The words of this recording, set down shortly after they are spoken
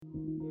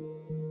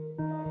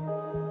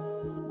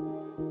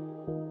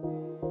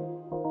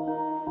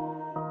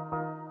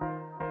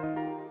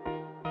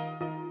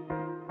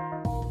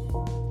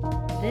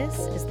This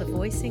is the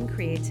Voicing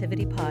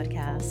Creativity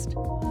Podcast,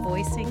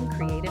 Voicing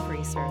Creative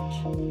Research.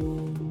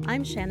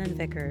 I'm Shannon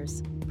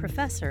Vickers,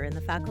 professor in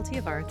the Faculty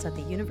of Arts at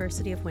the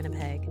University of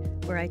Winnipeg,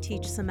 where I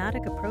teach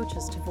somatic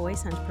approaches to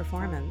voice and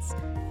performance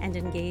and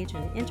engage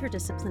in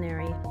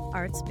interdisciplinary,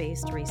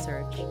 arts-based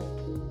research.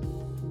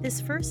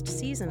 This first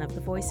season of the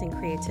Voicing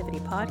Creativity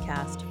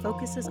Podcast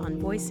focuses on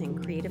voicing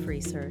creative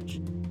research.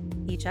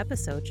 Each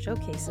episode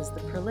showcases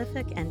the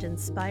prolific and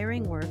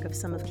inspiring work of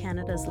some of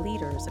Canada's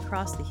leaders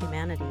across the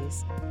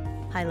humanities,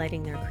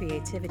 highlighting their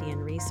creativity in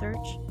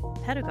research,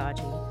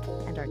 pedagogy,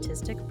 and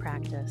artistic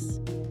practice.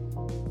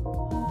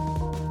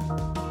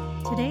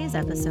 Today's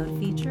episode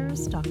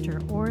features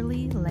Dr.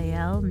 Orly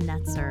Lael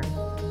Netzer.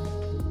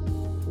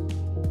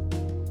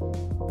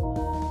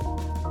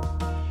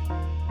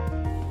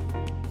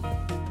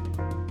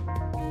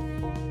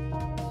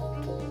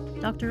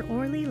 Dr.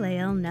 Orly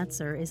Lael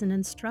Netzer is an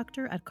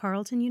instructor at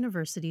Carleton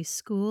University's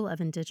School of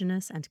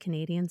Indigenous and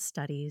Canadian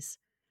Studies.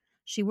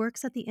 She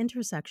works at the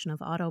intersection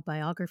of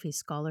autobiography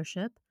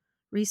scholarship,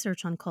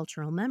 research on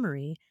cultural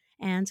memory,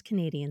 and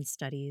Canadian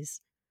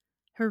studies.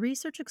 Her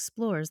research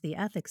explores the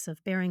ethics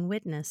of bearing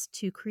witness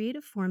to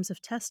creative forms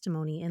of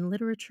testimony in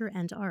literature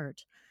and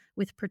art,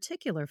 with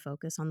particular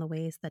focus on the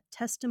ways that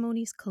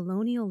testimony's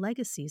colonial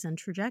legacies and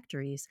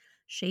trajectories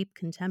shape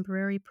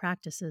contemporary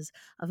practices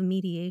of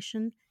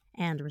mediation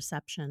and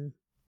reception.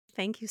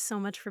 Thank you so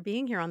much for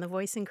being here on the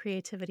Voicing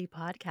Creativity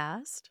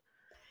podcast.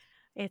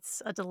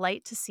 It's a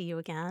delight to see you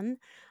again.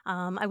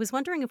 I was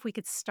wondering if we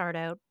could start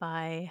out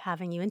by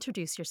having you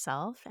introduce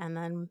yourself, and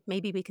then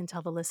maybe we can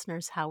tell the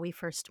listeners how we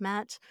first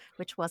met,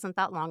 which wasn't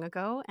that long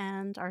ago,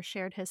 and our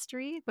shared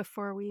history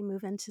before we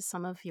move into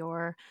some of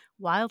your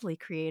wildly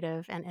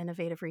creative and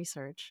innovative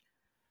research.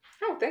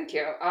 Oh, thank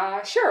you.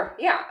 Sure,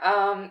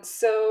 yeah.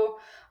 So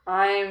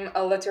I'm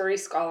a literary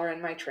scholar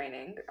in my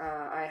training.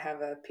 I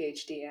have a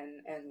PhD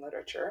in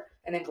literature,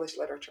 in English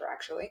literature,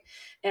 actually.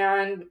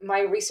 And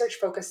my research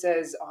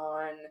focuses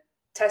on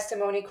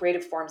testimony,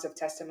 creative forms of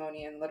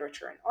testimony in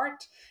literature and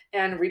art,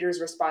 and readers'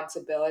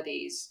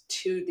 responsibilities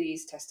to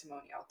these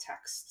testimonial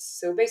texts.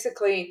 So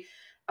basically,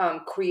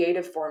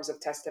 creative forms of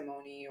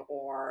testimony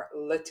or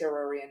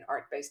literary and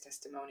art-based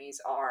testimonies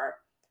are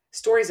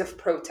stories of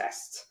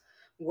protest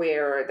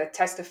where the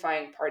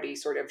testifying party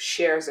sort of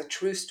shares a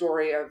true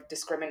story of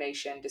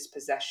discrimination,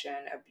 dispossession,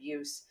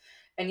 abuse,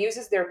 and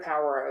uses their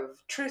power of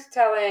truth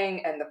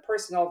telling and the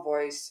personal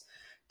voice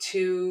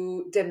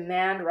to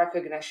demand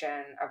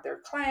recognition of their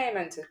claim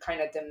and to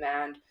kind of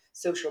demand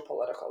social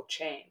political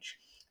change.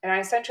 And I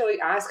essentially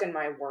ask in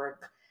my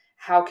work,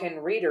 how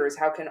can readers,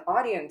 how can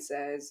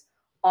audiences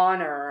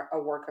honor a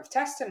work of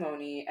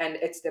testimony and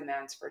its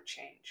demands for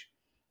change?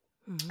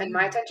 And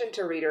my Mm-hmm. attention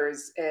to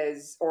readers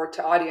is, or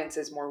to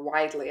audiences more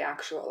widely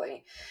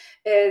actually,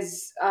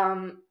 is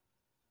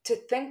to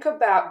think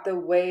about the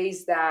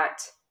ways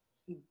that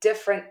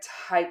different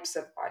types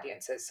of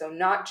audiences, so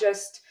not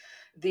just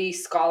the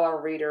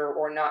scholar reader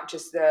or not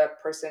just the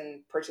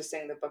person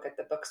purchasing the book at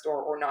the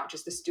bookstore or not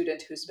just the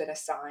student who's been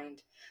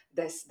assigned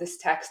this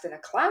text in a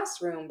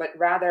classroom, but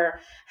rather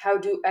how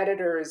do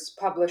editors,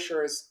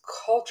 publishers,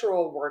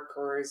 cultural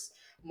workers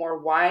more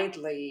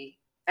widely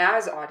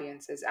as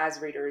audiences, as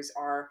readers,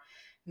 are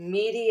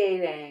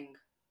mediating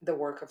the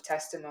work of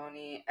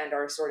testimony and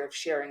are sort of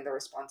sharing the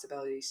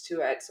responsibilities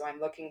to it. So I'm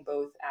looking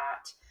both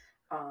at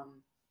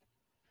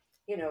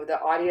the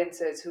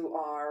audiences who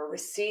are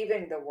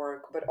receiving the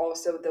work, but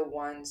also the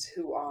ones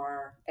who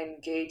are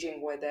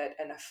engaging with it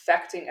and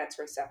affecting its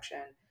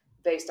reception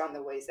based on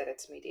the ways that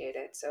it's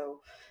mediated. So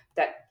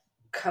that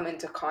come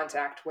into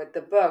contact with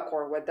the book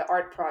or with the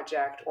art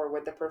project or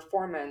with the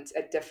performance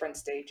at different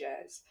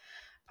stages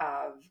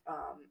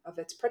of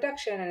its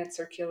production and its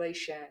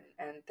circulation,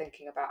 and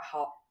thinking about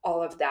how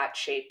all of that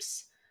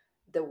shapes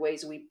the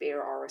ways we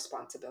bear our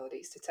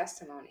responsibilities to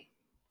testimony.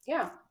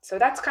 Yeah, so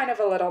that's kind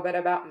of a little bit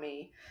about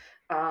me.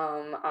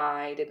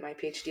 I did my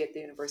PhD at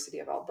the University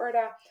of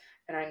Alberta,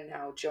 and I'm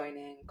now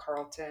joining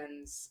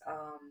Carleton's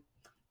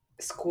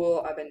School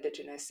of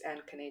Indigenous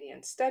and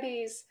Canadian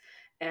Studies.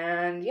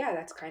 And yeah,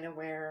 that's kind of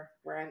where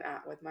I'm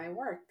at with my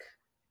work.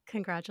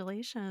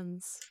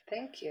 Congratulations.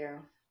 Thank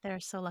you. They're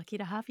so lucky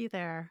to have you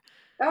there.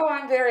 Oh,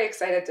 I'm very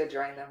excited to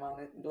join them on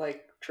it.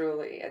 Like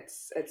truly,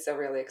 it's a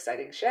really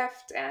exciting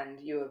shift, and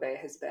U of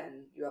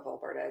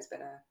Alberta has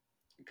been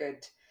a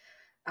good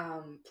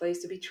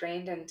place to be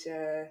trained and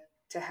to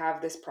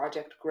have this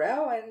project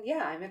grow. And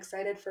yeah, I'm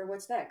excited for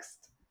what's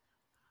next.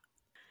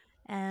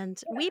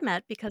 And we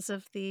met because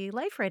of the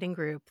life writing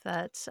group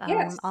that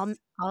Yes.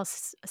 I'll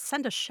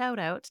send a shout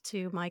out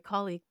to my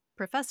colleague,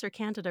 Professor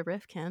Candida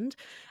Rifkind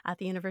at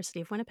the University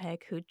of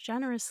Winnipeg, who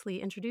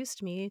generously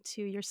introduced me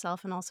to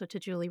yourself and also to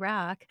Julie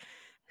Rack.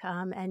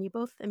 And you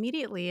both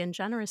immediately and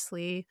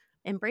generously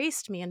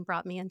embraced me and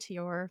brought me into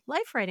your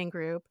life writing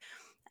group.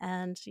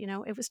 And,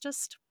 it was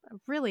just a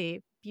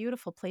really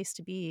beautiful place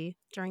to be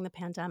during the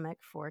pandemic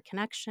for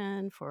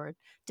connection, for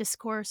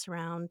discourse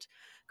around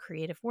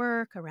creative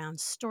work, around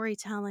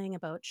storytelling,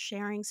 about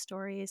sharing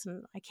stories.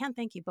 And I can't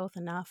thank you both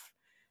enough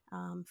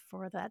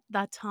for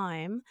that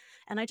time,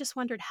 and I just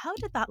wondered, how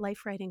did that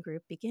life writing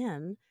group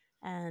begin,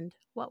 and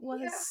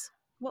Yeah.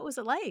 what was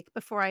it like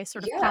before I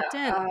sort of Yeah. popped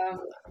in?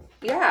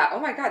 Yeah. Oh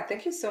my God.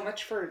 Thank you so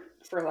much for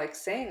like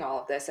saying all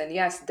of this. And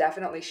yes,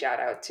 definitely shout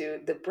out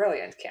to the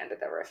brilliant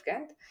Candida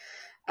Rifkind.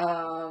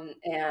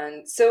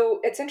 And so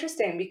it's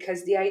interesting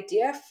because the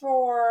idea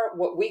for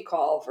what we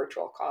call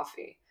virtual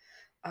coffee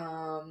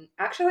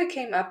actually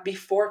came up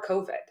before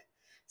COVID.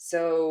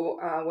 So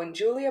when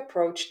Julie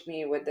approached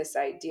me with this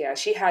idea,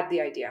 she had the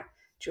idea.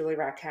 Julie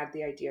Rack had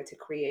the idea to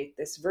create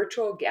this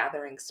virtual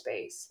gathering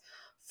space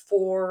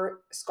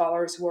for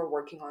scholars who are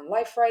working on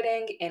life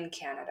writing in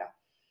Canada.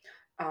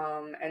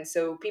 And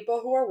so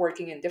people who are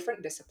working in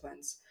different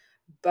disciplines,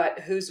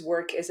 but whose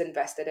work is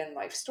invested in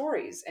life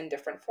stories in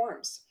different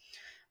forms.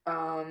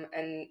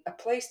 And a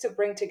place to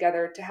bring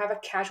together to have a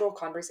casual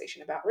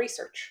conversation about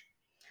research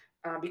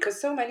because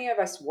so many of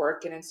us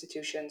work in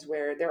institutions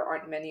where there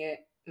aren't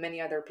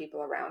many other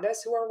people around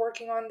us who are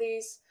working on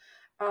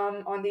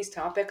these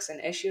topics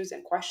and issues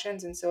and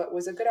questions, and so it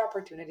was a good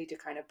opportunity to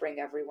kind of bring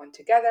everyone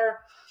together,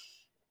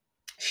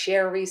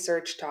 share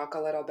research, talk a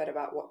little bit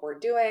about what we're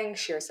doing,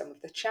 share some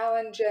of the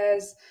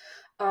challenges,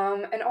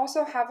 and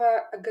also have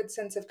a good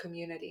sense of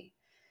community.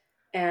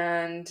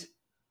 And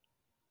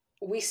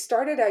we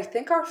started, I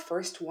think our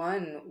first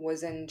one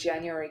was in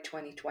January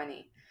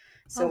 2020.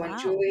 Oh, So when wow.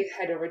 Julie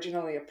had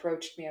originally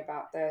approached me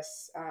about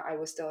this, I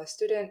was still a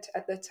student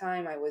at the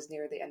time. I was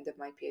near the end of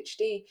my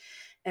PhD,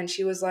 and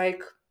she was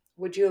like,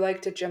 "Would you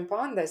like to jump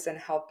on this and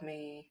help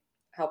me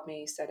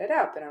set it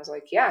up?" And I was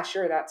like, "Yeah,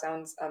 sure, that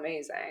sounds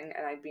amazing,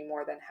 and I'd be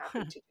more than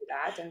happy to do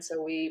that." And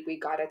so we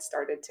got it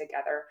started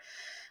together.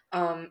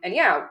 And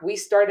yeah, we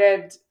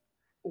started.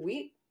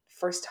 We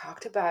first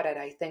talked about it.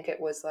 I think it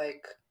was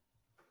like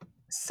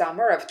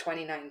summer of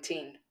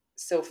 2019.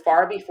 So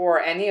far before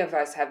any of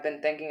us have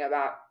been thinking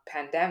about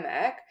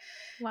pandemic,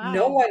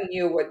 no Wow. one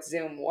knew what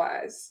Zoom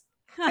was.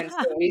 And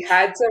so we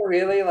had to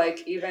really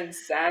like even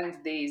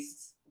send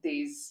these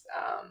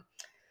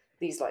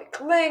like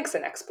links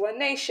and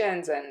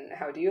explanations and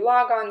how do you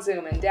log on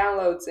Zoom and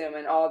download Zoom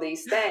and all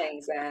these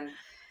things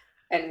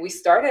and we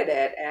started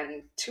it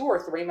and 2 or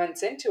 3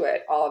 months into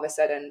it, all of a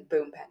sudden,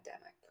 boom,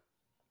 pandemic.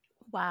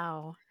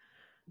 Wow.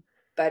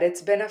 But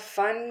it's been a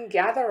fun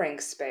gathering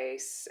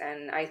space.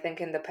 And I think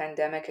in the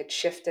pandemic, it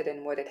shifted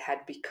in what it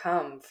had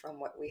become from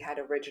what we had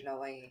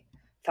originally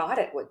thought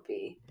it would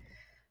be.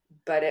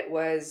 But it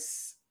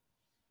was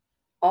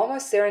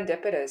almost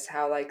serendipitous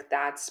how, like,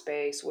 that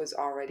space was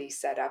already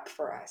set up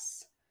for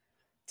us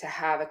to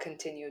have a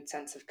continued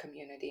sense of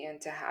community and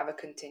to have a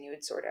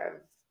continued sort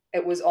of,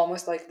 it was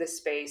almost like the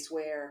space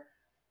where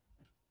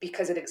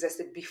because it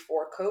existed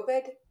before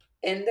COVID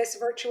in this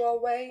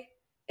virtual way,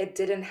 it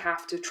didn't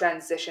have to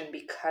transition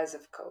because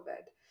of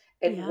COVID.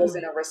 It Yeah.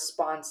 wasn't a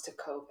response to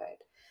COVID.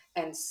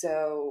 And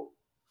so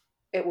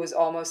it was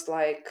almost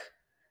like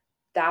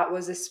that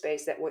was a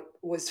space that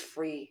was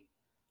free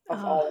of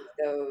Oh, all of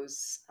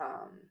those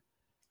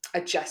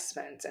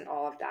adjustments and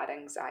all of that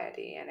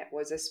anxiety. And it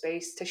was a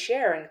space to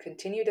share and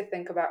continue to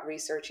think about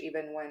research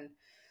even when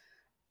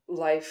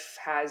life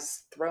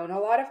has thrown a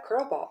lot of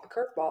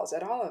curveballs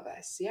at all of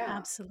us. Yeah.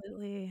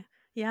 absolutely.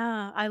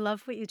 Yeah, I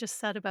love what you just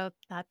said about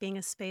that being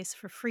a space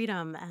for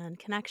freedom and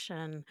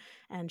connection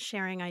and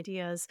sharing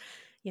ideas.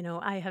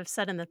 I have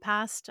said in the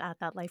past at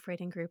that life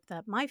rating group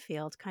that my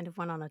field kind of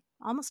went on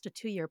almost a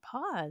 2-year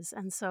pause.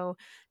 And so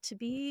to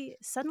be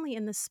suddenly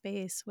in this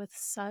space with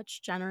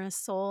such generous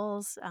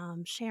souls,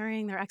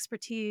 sharing their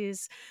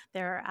expertise,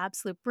 their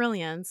absolute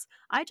brilliance,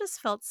 I just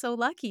felt so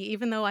lucky,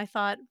 even though I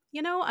thought,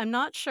 I'm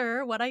not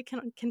sure what I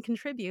can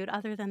contribute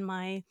other than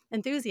my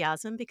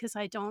enthusiasm because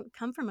I don't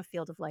come from a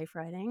field of life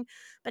writing.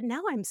 But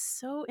now I'm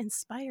so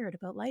inspired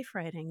about life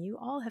writing. You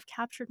all have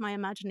captured my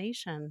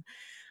imagination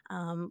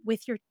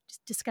with your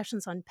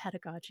discussions on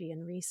pedagogy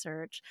and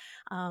research.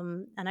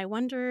 And I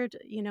wondered,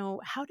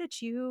 how did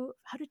you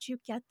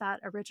get that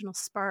original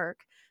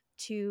spark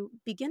to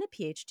begin a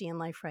PhD in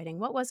life writing?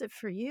 What was it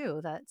for you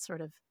that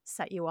sort of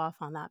set you off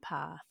on that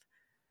path?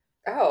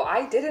 Oh,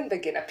 I didn't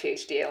begin a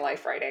PhD in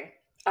life writing.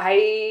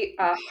 I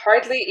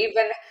hardly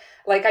even,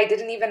 like, I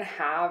didn't even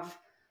have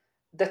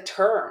the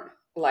term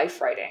life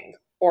writing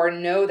or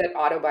know that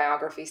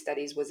autobiography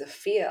studies was a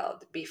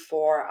field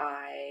before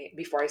I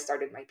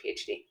started my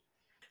PhD.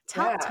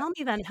 Tell Yeah, tell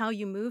me then how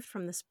you moved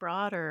from this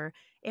broader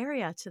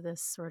area to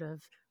this sort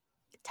of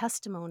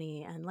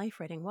testimony and life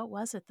writing. What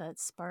was it that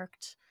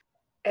sparked?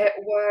 it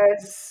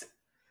was,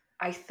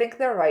 I think,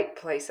 the right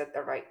place at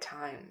the right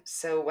time.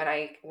 So when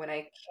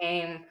I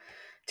came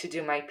to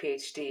do my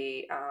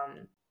PhD,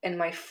 in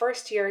my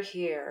first year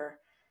here,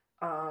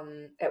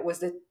 it was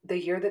the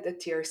year that the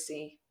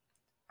TRC,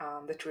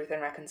 the Truth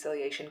and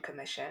Reconciliation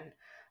Commission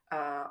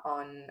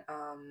on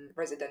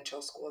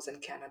residential schools in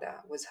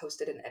Canada, was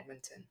hosted in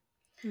Edmonton.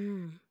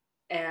 Mm,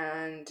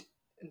 And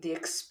the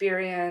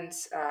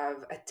experience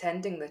of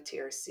attending the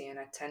TRC and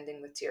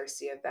attending the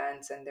TRC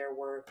events, and there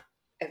were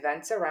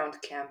events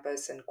around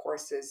campus and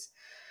courses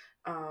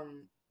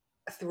um,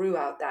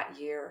 throughout that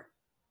year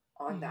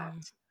on that.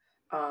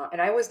 mhm.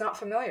 And I was not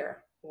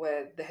familiar.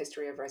 with the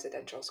history of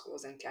residential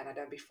schools in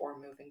Canada before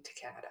moving to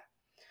Canada.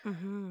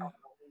 Mhm.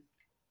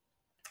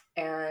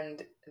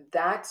 And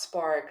that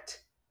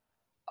sparked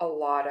a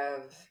lot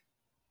of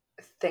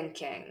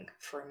thinking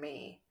for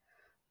me,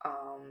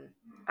 um,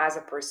 as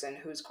a person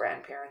whose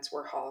grandparents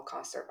were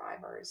Holocaust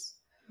survivors.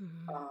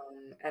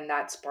 Mhm. And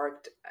that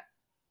sparked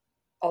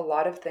a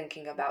lot of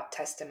thinking about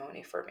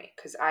testimony for me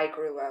because I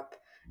grew up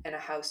in a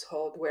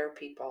household where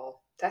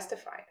people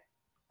testified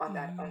on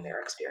Mhm.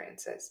 their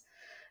experiences.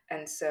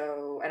 And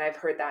so, and I've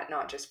heard that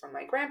not just from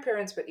my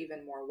grandparents, but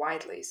even more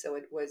widely. So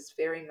it was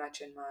very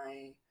much in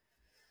my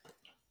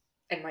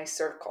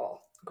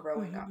circle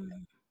growing up.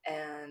 Mhm.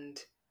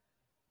 And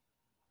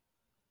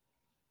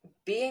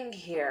being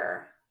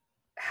here,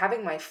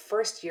 having my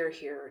first year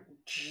here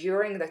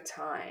during the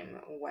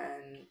time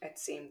when it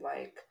seemed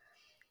like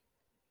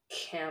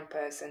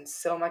campus and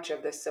so much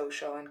of the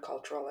social and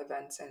cultural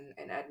events in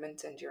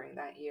Edmonton during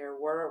that year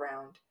were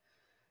around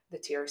the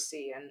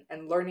TRC,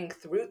 and learning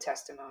through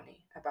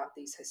testimony about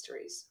these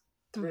histories,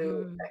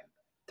 through Mhm.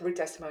 through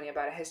testimony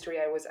about a history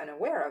I was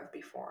unaware of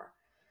before.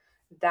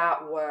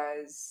 That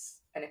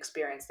was an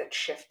experience that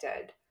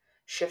shifted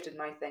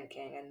my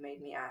thinking and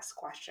made me ask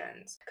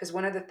questions. Because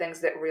one of the things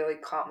that really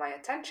caught my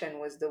attention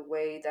was the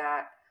way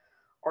that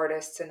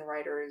artists and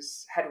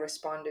writers had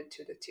responded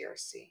to the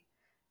TRC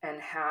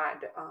and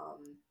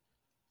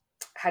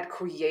had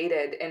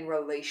created in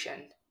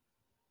relation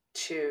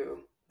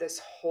to this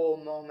whole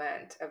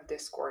moment of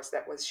discourse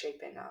that was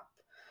shaping up.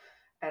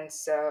 And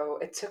so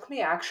it took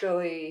me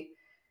actually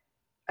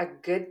a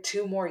good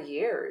 2 more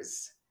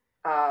years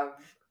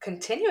of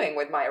continuing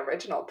with my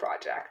original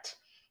project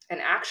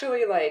and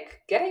actually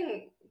like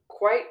getting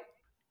quite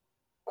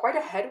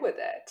ahead with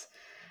it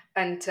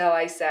until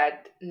I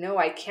said, no,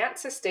 I can't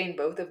sustain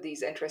both of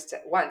these interests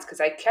at once because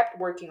I kept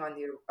working on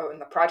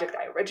the project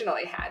I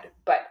originally had,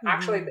 but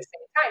actually at the Mhm.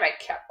 same time I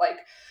kept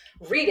like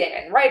reading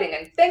and writing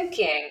and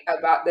thinking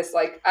about this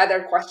like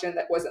other question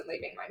that wasn't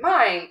leaving my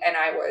mind. And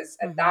I was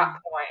at that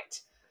Mhm.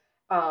 point,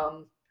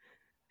 um,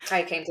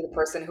 I came to the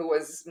person who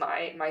was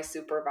my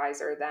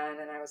supervisor then,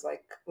 and I was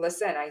like,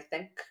 listen, I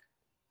think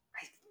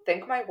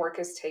my work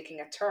is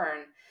taking a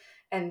turn.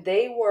 And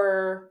they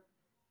were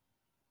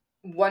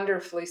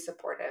wonderfully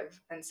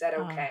supportive and said,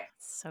 Oh, okay,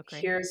 so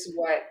great. here's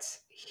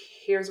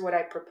what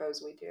I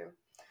propose we do.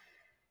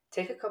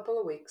 Take a couple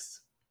of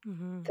weeks,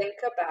 Mhm.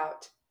 think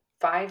about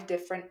 5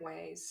 different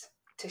ways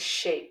to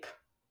shape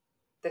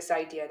this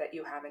idea that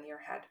you have in your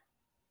head.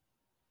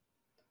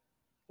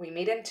 We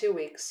meet in 2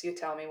 weeks, you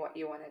tell me what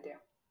you want to do.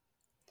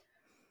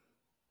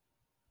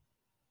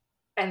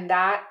 And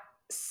that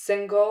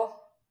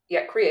single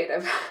yet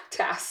creative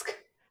task,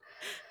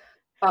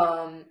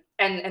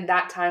 and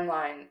that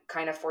timeline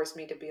kind of forced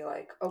me to be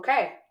like,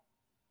 okay,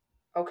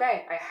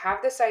 I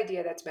have this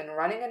idea that's been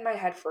running in my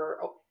head for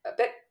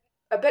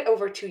a bit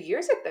over 2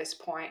 years at this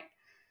point.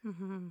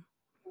 Mhm.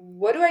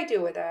 What do I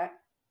do with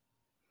that?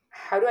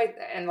 How do I,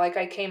 and like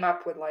I came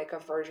up with like a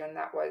version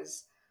that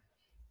was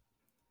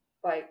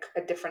like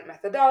a different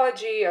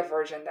methodology, a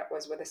version that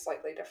was with a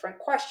slightly different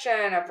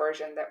question, a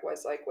version that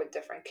was like with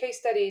different case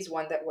studies,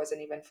 one that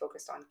wasn't even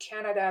focused on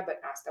Canada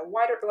but asked a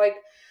wider,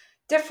 like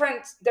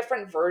different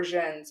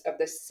versions of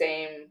the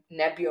same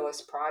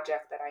nebulous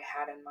project that I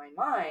had in my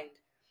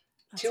mind.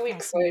 That's 2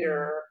 weeks fascinating.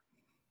 later,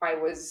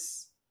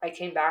 I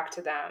came back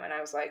to them and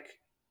I was like,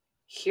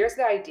 here's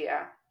the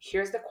idea,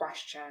 here's the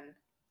question,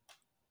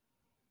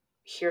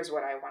 here's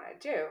what I want to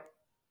do.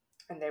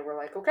 And they were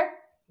like, okay,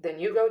 then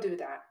you go do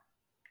that.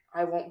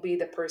 I won't be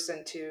the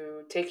person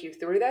to take you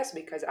through this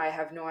because I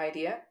have no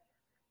idea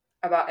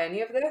about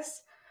any of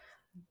this,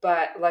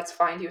 but let's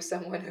find you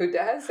someone who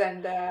does. Oh,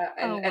 And wow.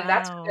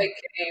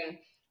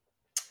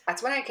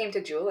 that's when I came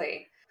to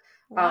Julie.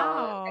 And I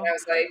Wow.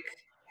 was like,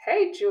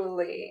 hey,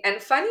 Julie.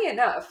 And funny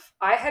enough,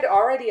 I had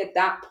already at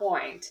that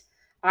point,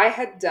 I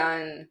had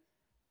done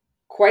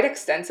quite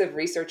extensive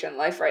research in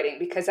life writing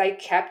because I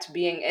kept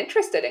being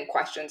interested in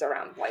questions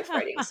around life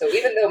writing. So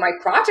even though my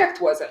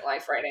project wasn't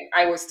life writing,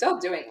 I was still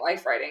doing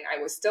life writing. I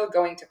was still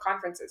going to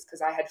conferences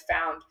because I had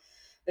found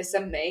this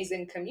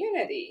amazing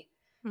community.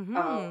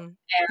 Um, Mhm.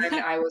 and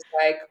I was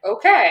like,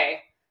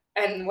 okay.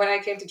 And when I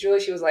came to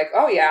Julie, she was like,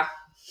 oh, yeah,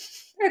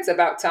 it's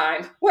about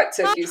time. What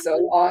took you so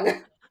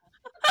long?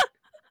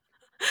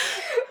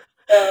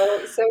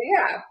 So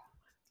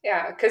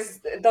yeah, because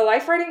the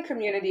life writing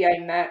community I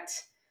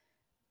met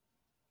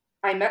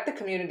the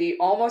community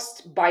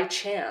almost by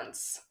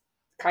chance,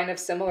 kind of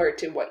similar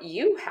to what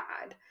you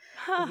had,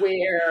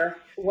 where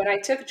when I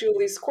took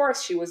Julie's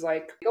course, she was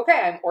like, okay,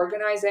 I'm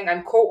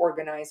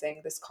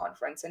co-organizing this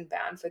conference in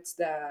Banff. It's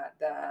the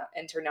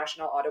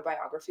International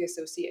Autobiography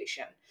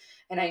Association.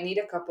 And I need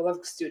a couple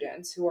of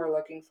students who are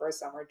looking for a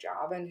summer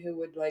job and who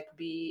would like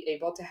be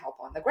able to help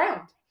on the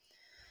ground.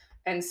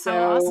 And How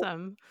so,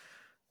 awesome.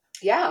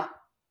 yeah,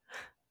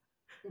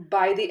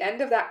 by the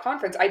end of that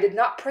conference, I did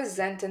not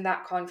present in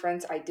that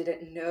conference. I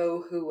didn't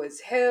know who was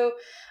who.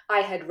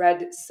 I had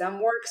read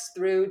some works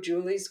through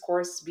Julie's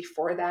course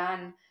before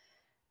then,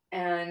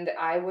 and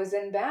I was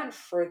in Banff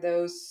for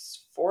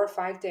those 4 or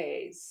 5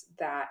 days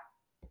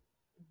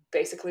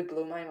basically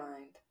blew my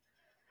mind.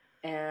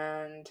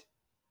 And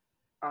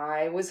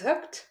I was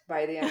hooked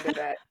by the end of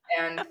it.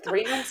 And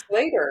 3 months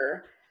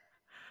later,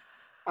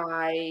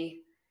 I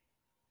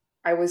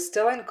I was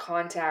still in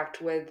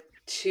contact with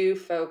two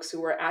folks who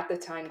were at the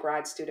time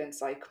grad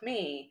students like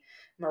me,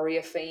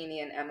 Maria Feeney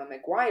and Emma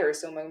McGuire.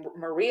 So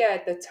Maria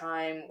at the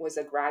time was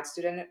a grad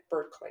student at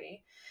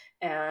Berkeley,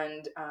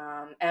 and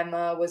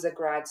Emma was a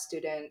grad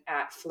student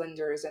at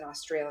Flinders in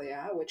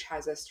Australia, which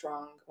has a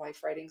strong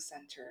life writing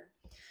center.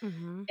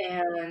 Mm-hmm.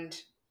 And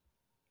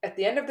at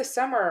the end of the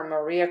summer,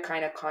 Maria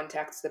kind of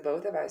contacts the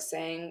both of us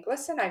saying,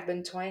 listen, I've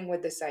been toying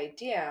with this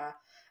idea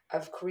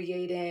of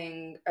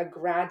creating a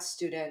grad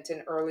student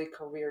and early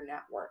career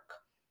network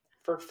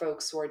for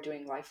folks who are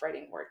doing life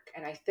writing work.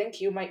 And I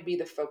think you might be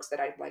the folks that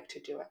I'd like to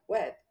do it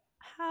with.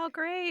 How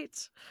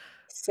great.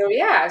 So,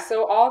 yeah,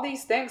 so all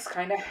these things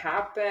kind of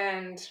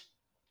happened,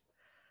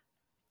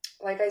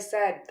 like I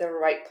said, the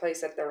right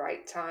place at the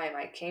right time.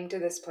 I came to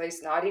this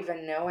place not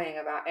even knowing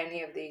about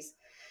any of these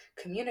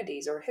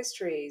communities or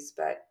histories,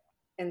 but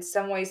in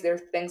some ways, they're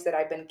things that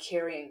I've been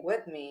carrying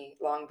with me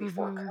long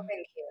before Mm-hmm.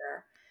 coming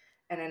here.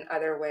 And in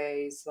other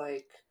ways,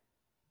 like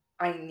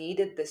I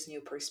needed this new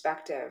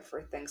perspective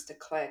for things to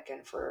click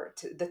and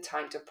the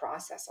time to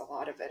process a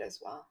lot of it as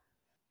well.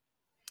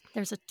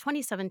 There's a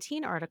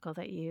 2017 article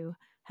that you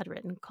had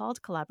written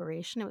called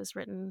Collaboration. It was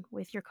written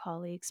with your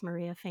colleagues,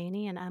 Maria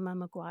Feeney and Emma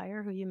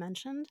McGuire, who you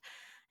mentioned.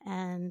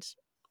 And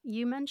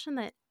you mentioned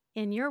that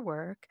in your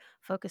work,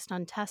 focused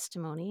on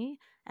testimony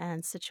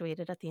and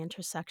situated at the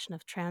intersection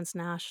of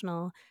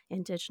transnational,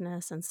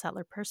 Indigenous, and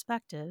settler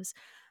perspectives,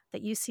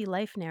 that you see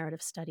life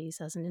narrative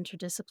studies as an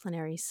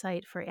interdisciplinary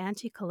site for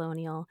anti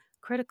colonial,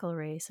 critical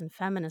race, and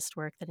feminist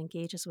work that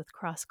engages with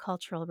cross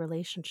cultural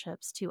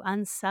relationships to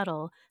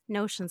unsettle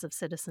notions of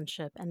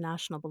citizenship and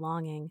national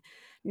belonging.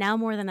 Now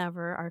more than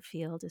ever, our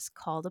field is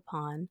called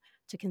upon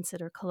to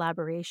consider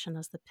collaboration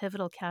as the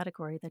pivotal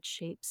category that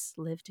shapes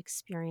lived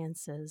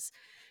experiences.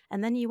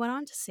 And then you went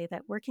on to say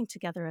that working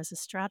together as a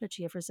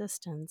strategy of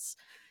resistance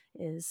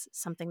is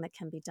something that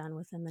can be done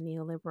within the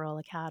neoliberal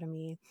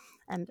academy.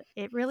 And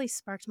it really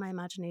sparked my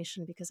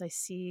imagination because I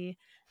see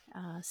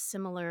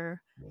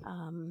similar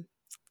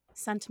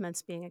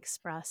sentiments being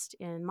expressed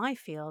in my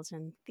field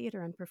in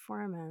theater and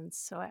performance.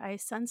 So I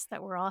sense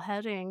that we're all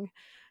heading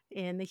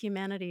in the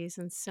humanities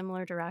in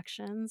similar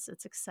directions.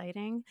 It's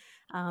exciting.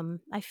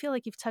 I feel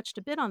like you've touched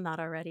a bit on that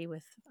already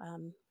with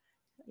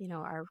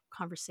our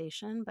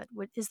conversation. But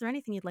is there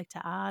anything you'd like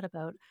to add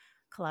about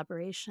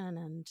collaboration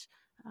and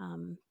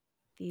um,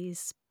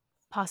 these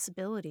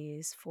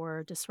possibilities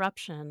for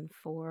disruption?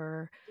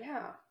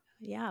 Yeah.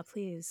 Yeah,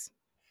 please.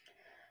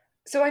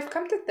 So I've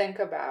come to think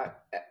about,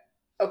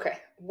 okay,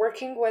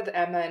 working with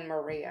Emma and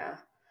Maria,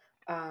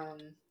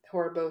 who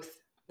are both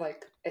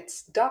like,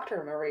 it's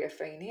Dr. Maria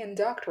Feeney and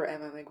Dr.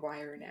 Emma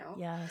McGuire now.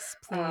 Yes,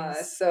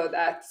 please. So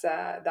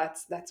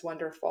that's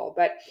wonderful.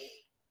 But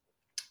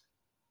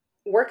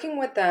working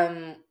with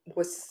them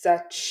was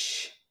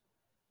such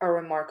a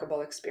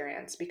remarkable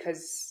experience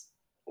because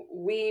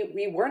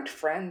we weren't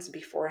friends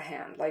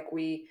beforehand. Like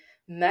we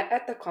met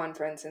at the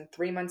conference, and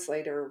 3 months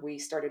later we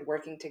started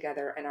working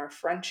together, and our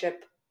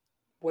friendship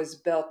was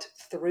built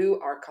through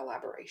our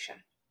collaboration,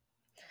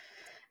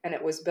 and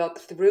it was built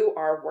through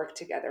our work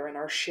together and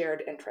our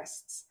shared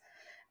interests.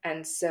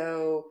 And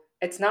so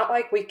it's not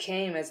like we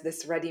came as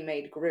this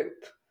ready-made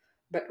group,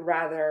 but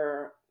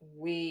rather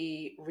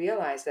we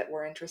realized that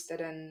we're interested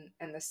in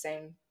the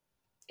same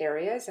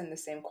areas and the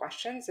same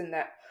questions, and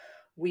that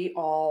we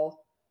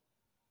all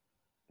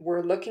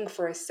were looking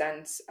for a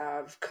sense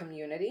of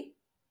community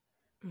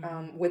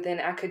Mm-hmm. within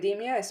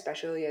academia,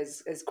 especially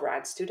as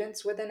grad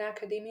students within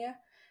academia.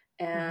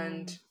 Mm-hmm.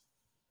 And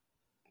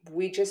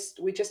we just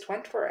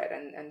went for it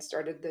and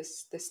started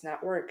this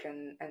network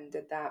and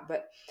did that.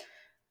 But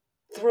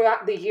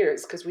throughout the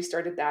years, because we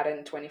started that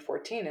in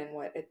 2014, and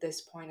what at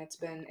this point it's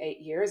been 8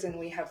 years, and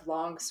we have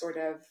long sort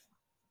of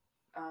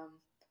um,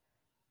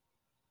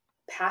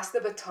 passed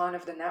the baton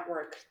of the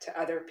network to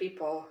other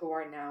people who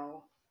are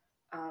now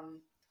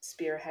um,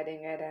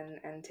 spearheading it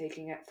and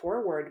taking it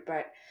forward.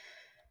 But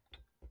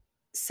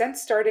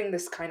since starting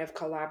this kind of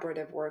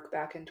collaborative work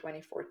back in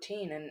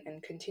 2014,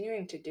 and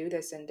continuing to do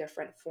this in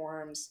different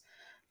forms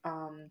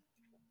um,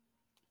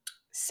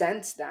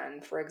 since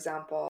then, for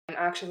example, I'm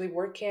actually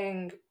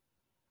working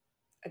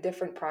a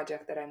different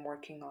project that I'm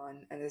working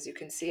on. And as you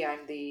can see,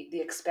 I'm the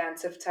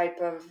expansive type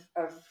of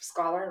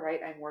scholar, right?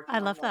 I'm I working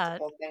on love that.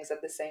 multiple things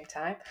at the same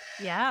time.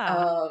 Yeah.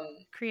 Um,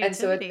 and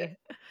so Creativity.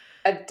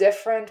 a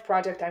different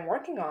project I'm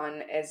working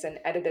on is an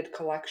edited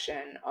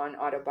collection on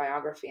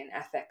autobiography and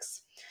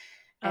ethics.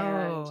 And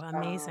Oh,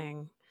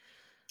 amazing.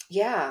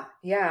 yeah,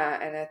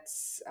 and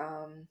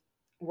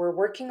we're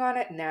working on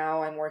it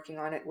now. I'm working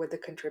on it with the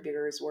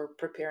contributors. We're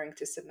preparing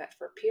to submit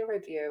for peer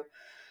review.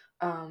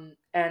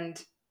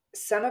 And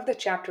some of the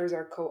chapters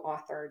are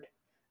co-authored.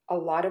 A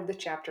lot of the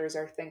chapters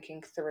are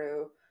thinking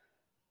through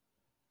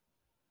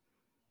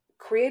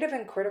creative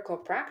and critical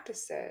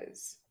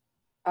practices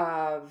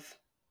of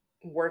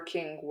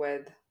working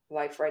with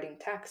life writing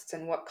texts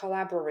and what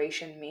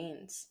collaboration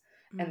means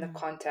in the Mm,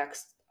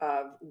 context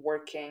of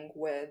working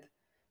with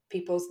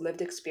people's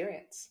lived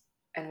experience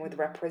and with mm,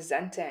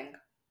 representing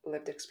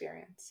lived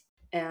experience.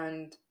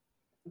 And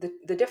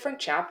the different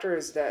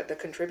chapters, the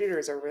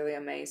contributors are really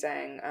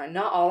amazing.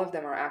 Not all of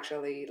them are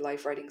actually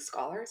life writing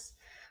scholars.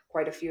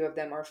 Quite a few of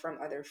them are from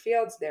other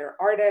fields. They're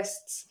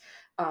artists.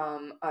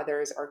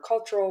 Others are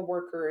cultural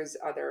workers.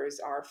 Others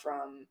are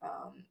from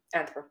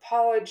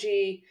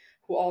anthropology,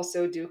 who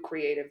also do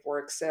creative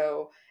work.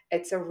 So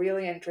it's a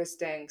really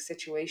interesting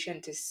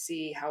situation to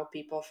see how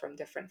people from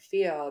different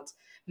fields,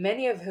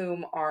 many of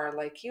whom are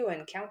like you,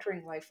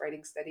 encountering life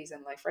writing studies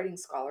and life writing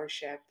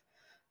scholarship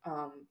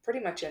pretty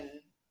much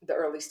in the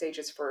early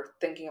stages for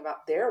thinking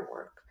about their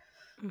work,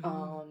 mhm,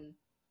 um,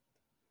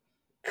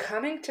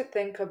 coming to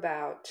think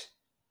about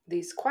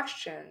these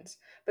questions.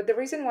 But the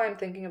reason why I'm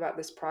thinking about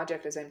this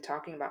project as I'm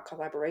talking about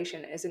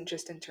collaboration isn't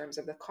just in terms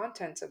of the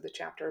contents of the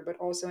chapter, but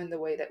also in the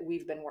way that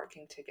we've been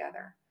working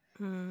together.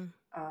 mm,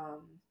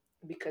 Um,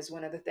 because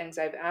one of the things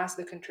I've asked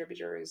the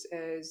contributors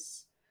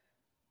is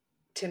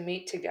to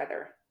meet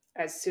together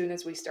as soon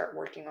as we start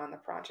working on the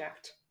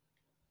project,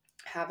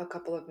 have a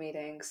couple of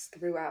meetings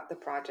throughout the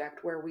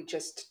project where we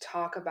just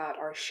talk about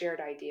our shared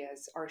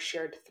ideas, our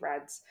shared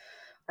threads,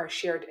 our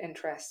shared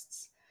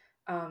interests.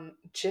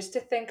 Just to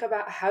think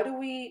about how do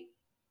we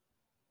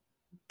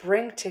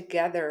bring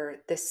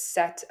together this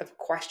set of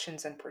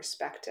questions and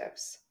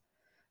perspectives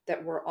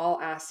that we're all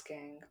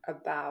asking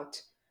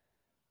about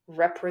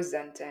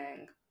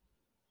representing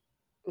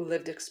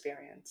lived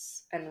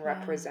experience and yeah.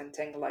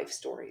 representing life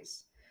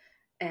stories.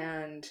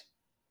 And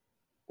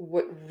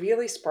what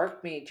really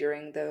sparked me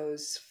during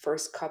those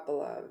first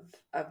couple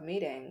of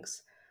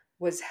meetings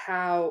was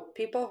how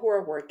people who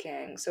are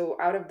working, so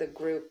out of the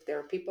group there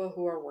are people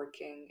who are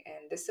working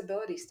in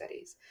disability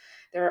studies,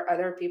 there are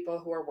other people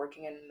who are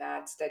working in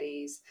mad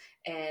studies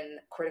and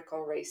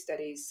critical race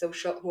studies,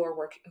 social, who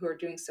are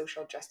doing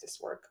social justice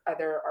work,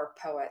 other are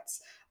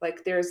poets.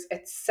 Like there's,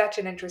 it's such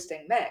an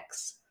interesting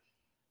mix.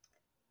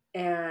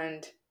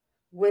 And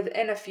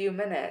within a few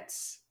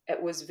minutes,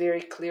 it was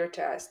very clear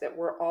to us that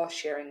we're all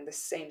sharing the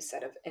same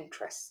set of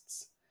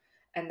interests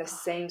and the Oh,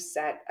 same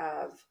set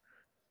of,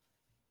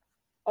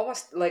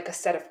 almost like a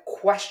set of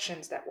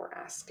questions that we're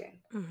asking.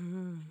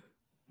 mhm,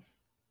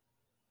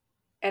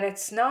 And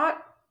it's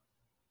not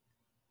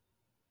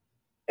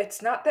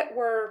that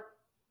we're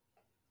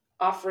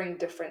offering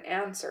different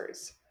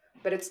answers,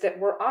 but it's that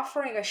we're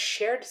offering a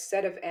shared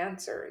set of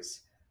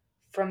answers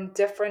from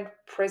different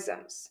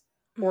prisms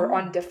or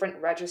on mhm,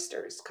 different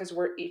registers because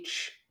we're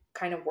each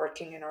kind of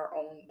working in our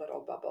own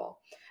little bubble.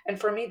 And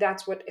for me,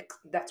 that's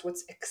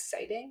what's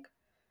exciting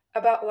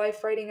about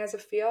life writing as a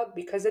field,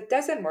 because it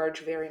does emerge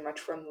very much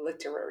from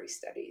literary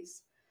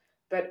studies.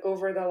 But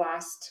over the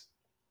last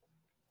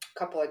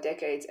couple of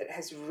decades, it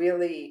has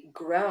really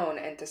grown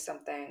into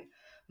something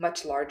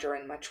much larger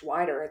and much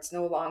wider. It's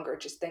no longer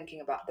just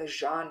thinking about the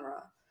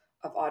genre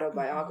of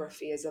mhm,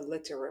 autobiography as a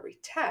literary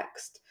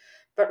text,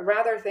 but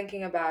rather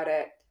thinking about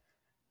it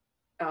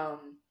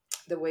um,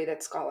 the way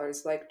that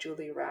scholars like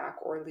Julie Rack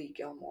or Lee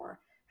Gilmore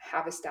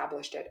have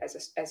established it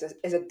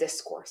as a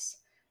discourse,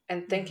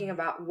 and thinking mhm,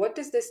 about what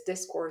does this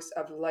discourse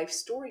of life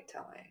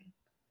storytelling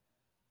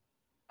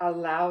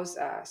allows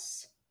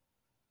us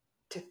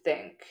to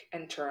think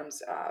in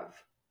terms of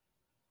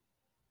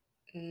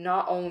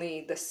not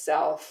only the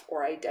self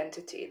or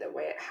identity the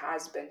way it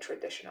has been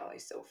traditionally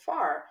so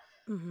far,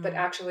 but mhm,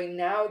 actually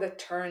now the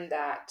turn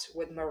that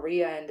with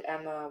Maria and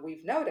Emma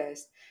we've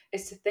noticed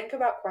is to think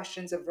about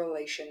questions of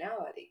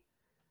relationality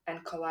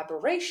and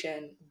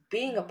collaboration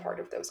being a part mm,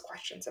 of those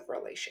questions of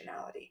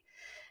relationality.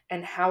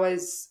 And how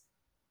is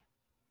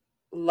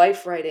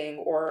life writing,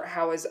 or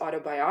how is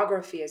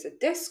autobiography as a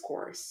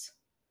discourse,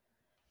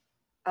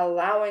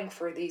 allowing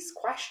for these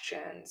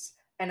questions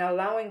and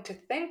allowing to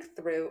think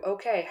through,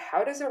 okay,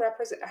 how does the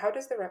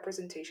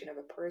representation of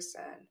a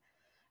person,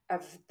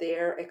 of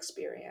their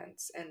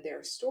experience and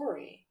their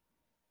story,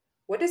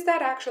 what does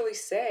that actually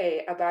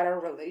say about our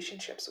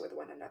relationships with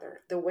one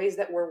another? The ways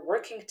that we're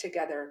working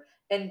together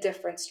in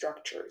different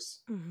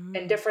structures,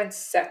 in mhm, different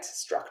set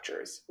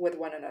structures with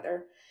one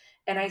another.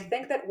 And I mm,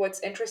 think that what's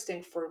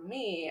interesting for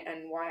me,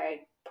 and why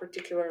I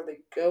particularly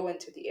go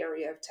into the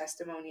area of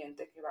testimony and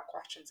thinking about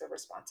questions of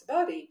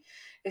responsibility,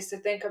 is to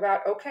think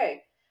about,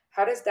 okay,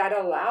 how does that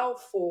allow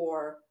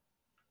for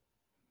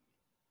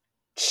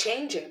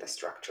changing the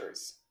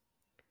structures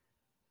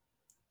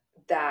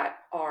that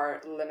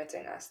are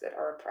limiting us, that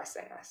are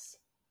oppressing us,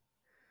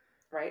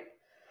 right?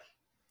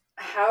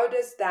 How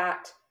does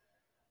that,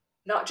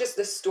 not just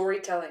the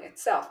storytelling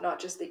itself, not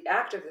just the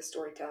act of the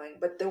storytelling,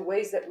 but the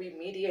ways that we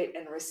mediate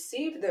and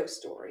receive those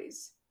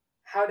stories,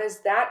 how does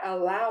that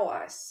allow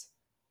us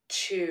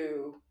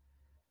to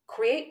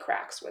create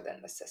cracks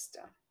within the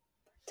system,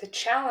 to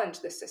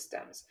challenge the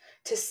systems,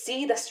 to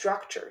see the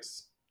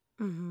structures,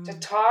 to mhm,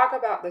 talk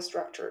about the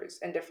structures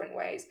in different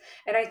ways?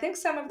 And I think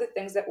some of the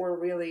things that were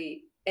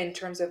really, in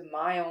terms of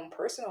my own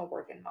personal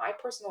work and my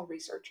personal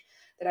research,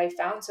 that I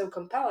found so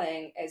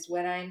compelling is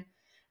when I'm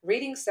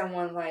reading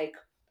someone like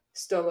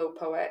Stolo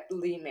poet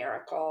Lee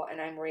Miracle,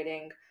 and I'm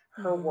reading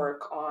her Mhm.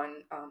 work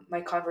on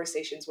my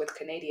conversations with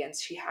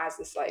Canadians. She has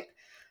this like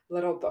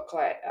little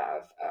booklet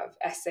of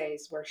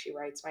essays where she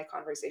writes my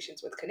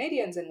conversations with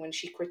Canadians. And when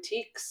she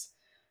critiques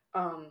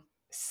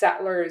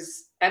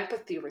settlers'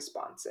 empathy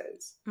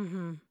responses,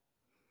 Mhm.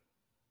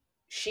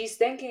 she's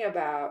thinking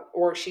about,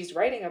 or she's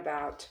writing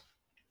about,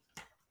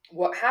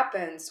 what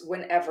happens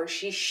whenever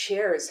she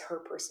shares her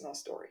personal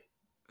story,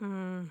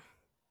 Mm.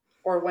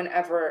 or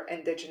whenever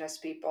Indigenous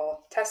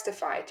people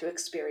testify to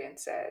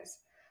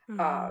experiences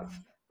of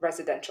Mhm.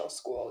 residential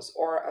schools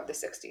or of the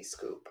 60s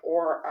scoop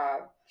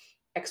or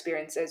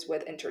experiences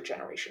with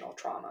intergenerational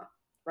trauma,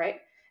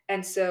 right?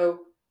 And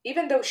so,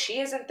 even though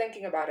she isn't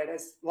thinking about it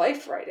as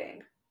life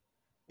writing,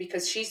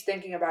 because she's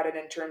thinking about it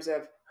in terms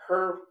of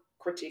her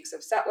critiques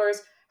of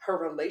settlers, her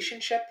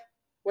relationship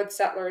with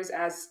settlers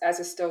as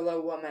a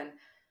Stolo woman,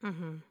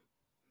 Mhm.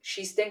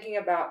 she's thinking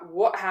about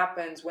what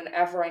happens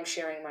whenever I'm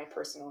sharing my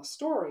personal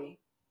story,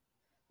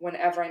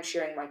 whenever I'm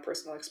sharing my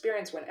personal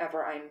experience,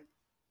 whenever I'm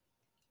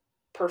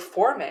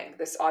performing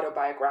this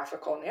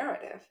autobiographical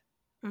narrative.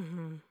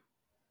 Mhm.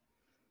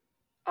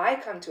 I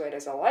come to it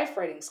as a life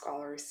writing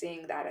scholar,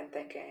 seeing that and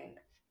thinking,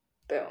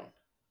 boom,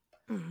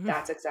 Mhm.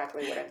 that's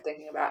exactly what I'm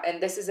thinking about.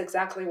 And this is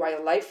exactly why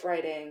life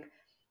writing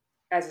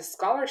as a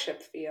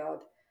scholarship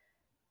field,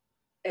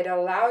 it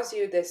allows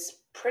you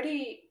this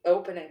pretty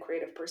open and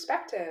creative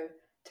perspective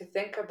to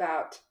think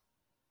about,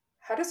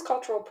 how does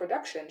cultural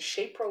production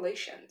shape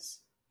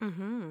relations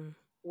Mhm.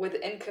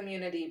 within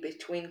community,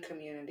 between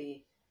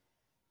community?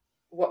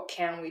 What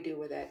can we do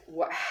with it?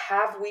 What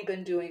have we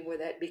been doing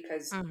with it?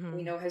 Because we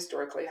Mhm. know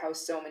historically how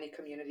so many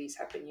communities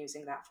have been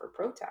using that for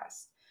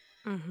protest.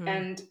 Mhm.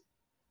 And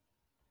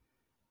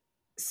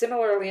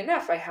similarly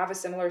enough, I have a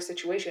similar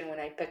situation when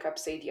I pick up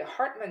Saidia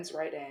Hartman's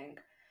writing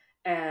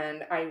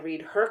and I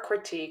read her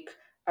critique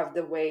of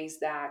the ways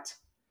that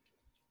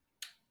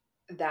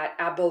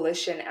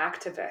abolition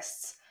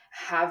activists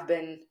have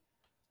been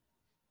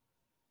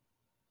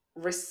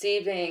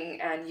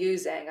receiving and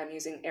using, I'm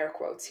using air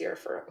quotes here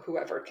for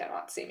whoever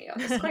cannot see me on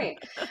the screen,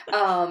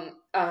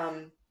 um,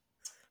 um,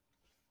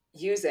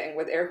 using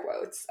with air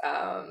quotes,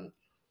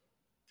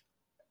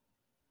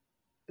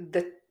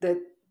 the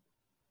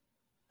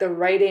the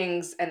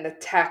writings and the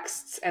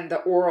texts and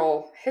the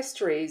oral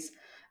histories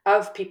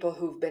of people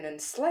who've been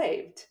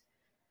enslaved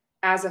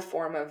as a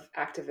form of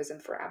activism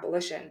for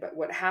abolition. But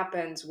what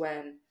happens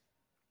when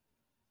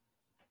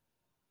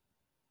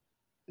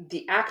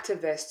the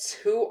activists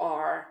who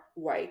are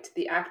white,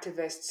 the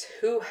activists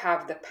who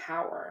have the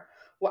power,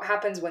 what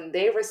happens when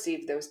they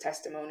receive those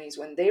testimonies,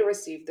 when they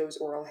receive those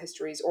oral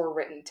histories or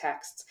written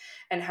texts,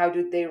 and how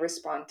do they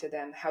respond to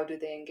them? How do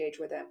they engage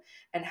with them?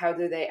 And how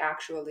do they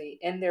actually,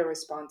 in their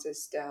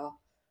responses, still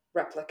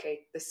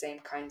replicate the same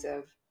kinds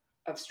of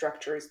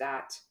structures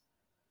that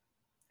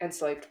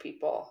enslaved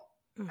people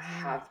Mhm.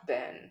 have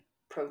been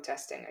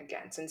protesting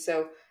against? And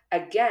so,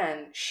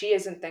 again, she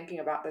isn't thinking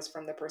about this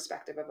from the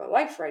perspective of a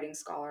life writing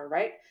scholar,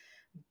 right?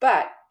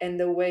 But in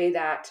the way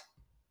that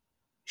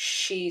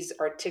she's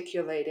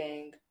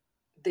articulating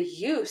the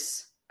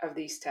use of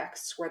these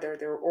texts, whether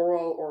they're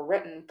oral or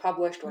written,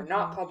 published or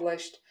not Mhm.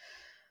 published,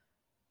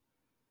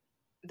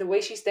 the way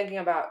she's thinking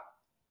about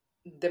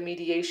the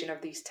mediation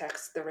of these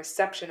texts, the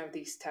reception of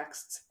these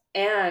texts,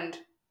 and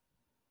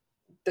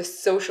the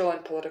social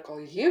and political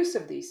use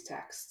of these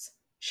texts,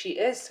 she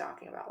is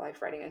talking about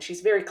life writing. And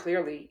she's very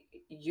clearly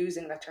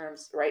using the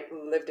terms, right?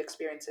 Lived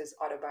experiences,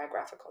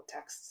 autobiographical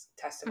texts,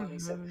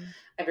 testimonies. So Mhm.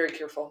 I'm very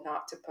careful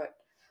not to put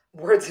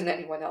words in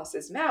anyone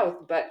else's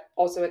mouth, but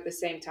also at the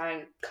same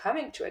time,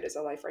 coming to it as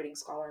a life writing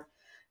scholar,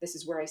 this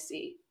is where I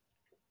see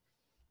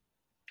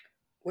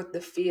what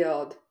the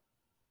field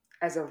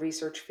as a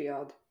research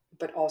field,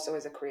 but also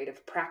as a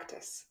creative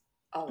practice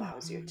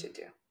allows you Mhm. to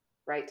do,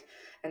 right?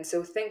 And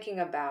so thinking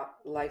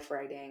about life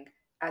writing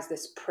as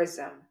this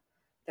prism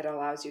that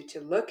allows you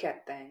to look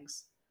at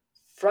things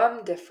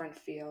from different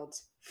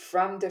fields,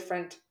 from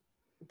different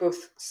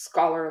both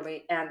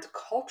scholarly and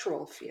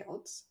cultural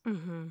fields,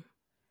 Mhm.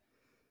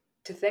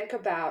 to think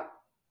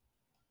about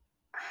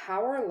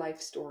how are life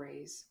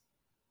stories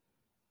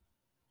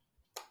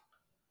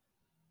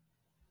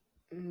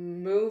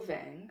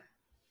moving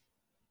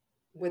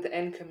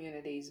within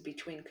communities,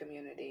 between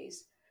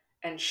communities,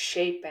 and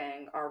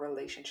shaping our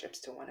relationships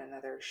to one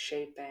another,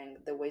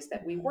 shaping the ways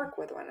that we Mhm. work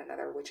with one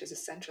another, which is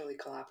essentially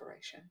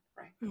collaboration,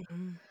 right?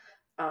 Mhm.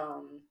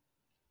 Um,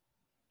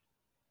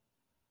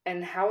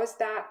 and how is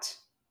that?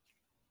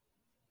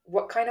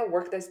 What kind of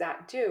work does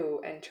that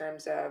do in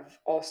terms of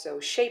also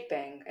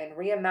shaping and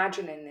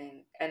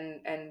reimagining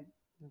and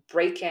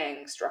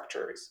breaking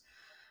structures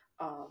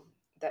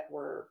that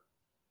we're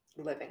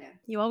living in?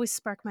 You always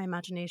spark my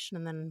imagination,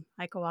 and then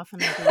I go off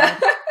and I read.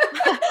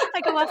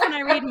 I go off and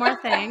I read more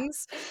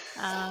things,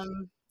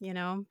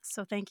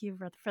 so thank you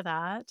for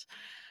that.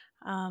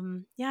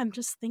 Yeah, I'm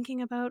just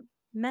thinking about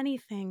many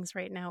things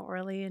right now,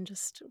 Orly, and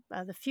just,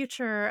 the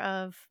future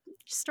of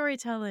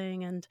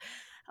storytelling and,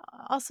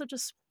 also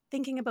just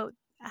thinking about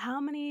how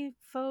many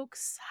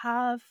folks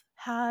have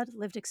had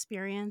lived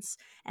experience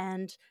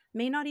and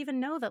may not even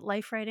know that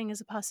life writing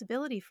is a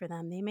possibility for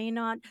them? They may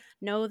not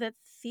know that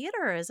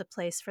theater is a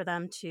place for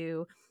them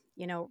to,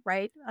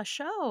 write a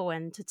show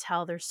and to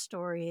tell their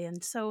story.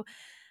 And so,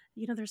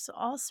 there's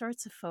all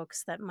sorts of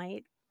folks that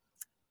might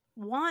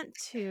want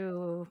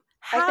to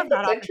I think have that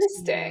it's interesting.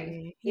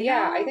 opportunity, you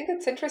Yeah, I know? think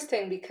it's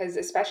interesting because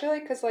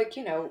especially because like,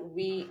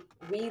 we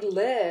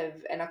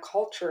live in a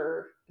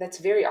culture that's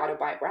very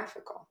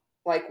autobiographical.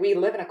 Like we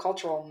live in a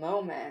cultural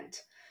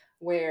moment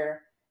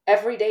where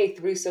every day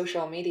through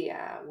social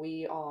media,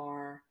 we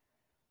are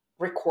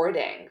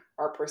recording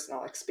our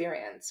personal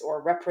experience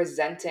or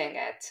representing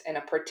it in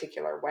a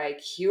particular way,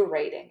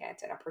 curating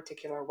it in a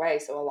particular way.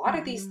 So a lot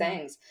of these Mhm.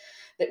 things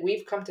that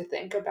we've come to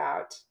think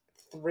about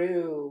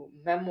through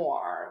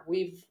memoir,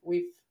 we've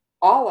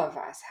all of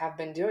us have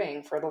been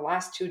doing for the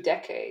last 2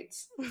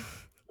 decades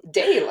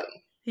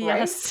daily, right?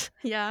 Yes.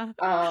 Yeah.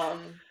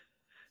 Um,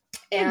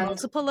 In and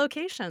multiple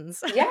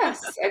locations.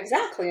 yes,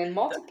 exactly, in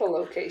multiple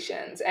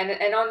locations and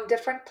on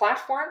different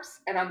platforms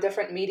and on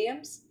different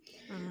mediums.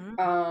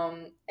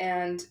 Mhm.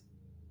 And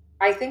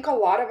I think a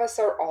lot of us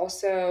are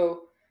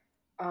also,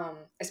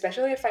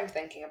 especially if I'm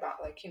thinking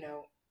about like,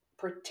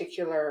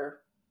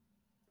 particular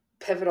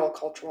pivotal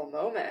cultural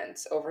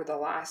moments over the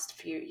last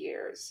few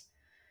years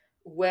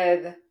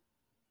with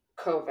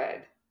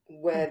COVID,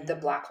 with the Mhm.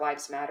 Black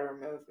Lives Matter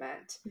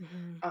movement,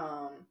 Mhm.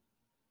 um,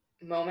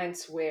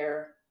 moments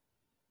where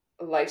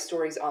life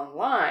stories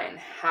online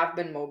have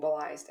been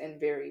mobilized in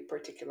very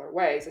particular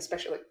ways,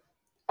 especially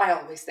I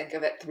always think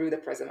of it through the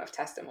prism of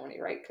testimony,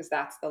 right? Because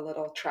that's the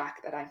little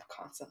track that I'm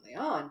constantly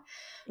on.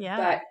 Yeah,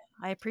 But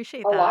I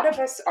appreciate a that. lot of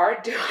us are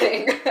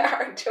doing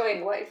are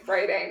doing life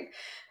writing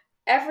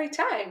every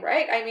time,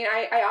 right? I mean,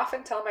 I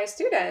often tell my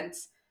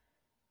students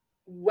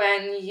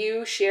when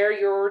you share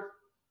your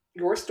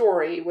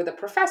story with a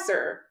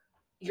professor,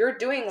 you're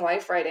doing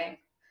life writing.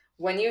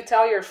 When you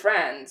tell your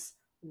friends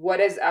what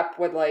is up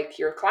with like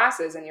your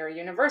classes and your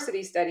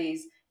university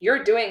studies,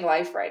 you're doing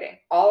life writing.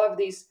 All of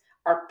these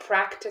are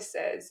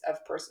practices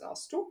of personal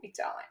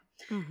storytelling.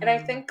 And I Mhm.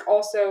 think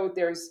also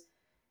there's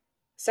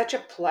such a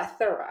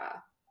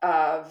plethora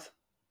of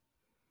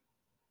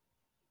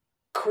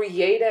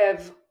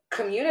creative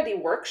community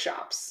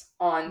workshops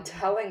on Mhm.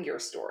 telling your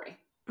story,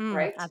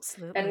 right?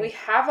 And we Absolutely.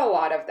 have a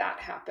lot of that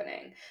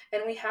happening.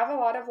 And we have a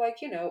lot of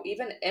like,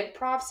 even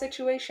improv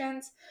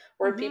situations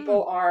where Mhm.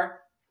 people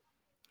are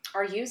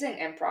using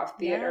improv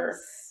theater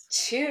Yes.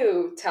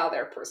 to tell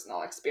their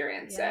personal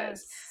experiences.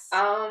 Yes.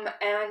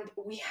 And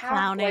we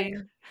have like,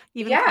 Clowning,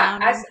 even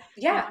clowning.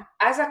 Yeah.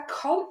 as a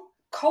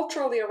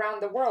culturally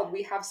around the world,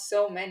 we have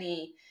so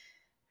many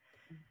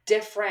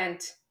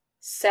different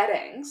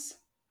settings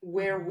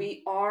where Mhm.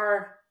 we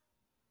are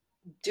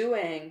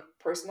doing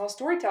personal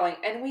storytelling,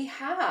 and we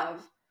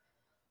have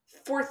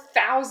for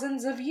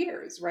thousands of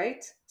years,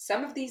 right?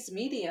 Some of these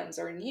mediums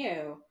are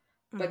new,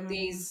 but Mhm.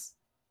 these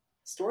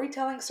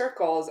storytelling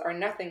circles are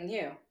nothing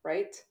new,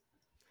 right?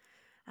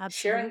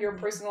 Sharing your Absolutely.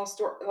 personal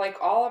story,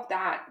 like all of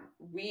that,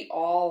 we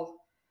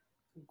all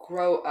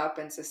grow up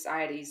in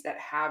societies that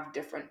have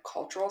different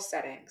cultural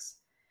settings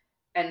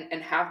and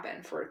have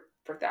been for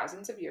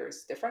thousands of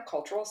years, different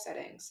cultural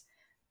settings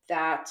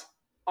that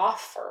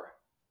offer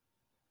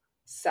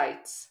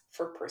sites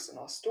for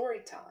personal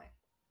storytelling.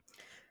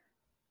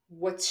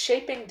 What's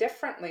shaping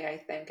differently, I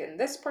think, in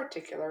this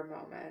particular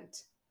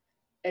moment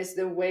is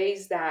the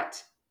ways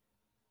that,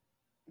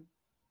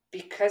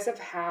 because of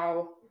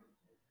how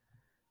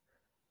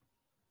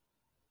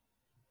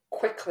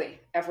quickly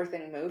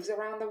everything moves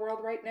around the world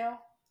right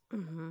now,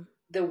 Mhm.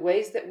 the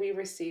ways that we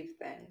receive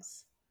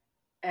things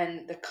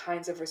and the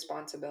kinds of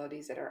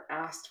responsibilities that are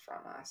asked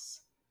from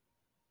us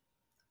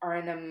are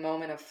in a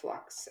moment of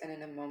flux and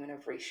in a moment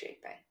of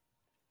reshaping.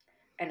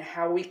 And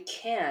how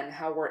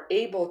we're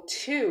able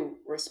to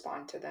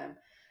respond to them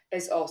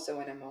is also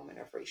in a moment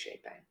of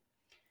reshaping.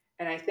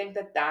 And I think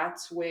that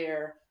that's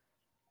where,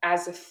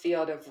 as a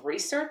field of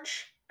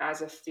research,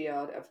 as a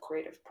field of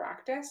creative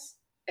practice,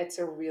 it's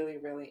a really,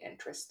 really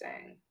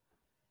interesting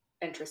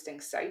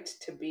site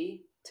to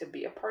be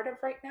a part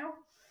of right now.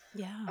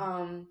 Yeah.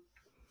 Um,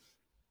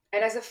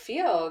 and as a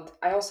field,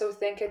 I also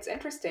think it's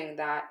interesting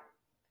that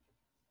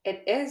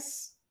it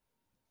is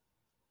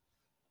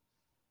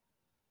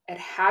it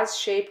has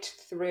shaped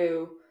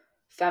through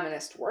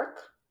feminist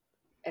work.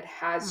 It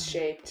has Mhm.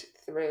 shaped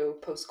through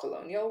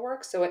post-colonial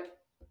work. So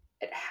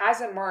it has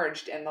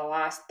emerged in the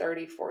last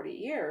 30, 40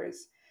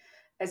 years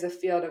as a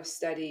field of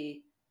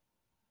study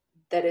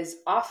that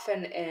is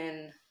often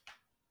in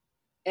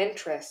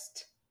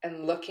interest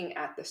in looking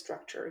at the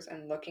structures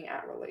and looking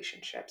at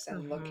relationships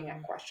and looking at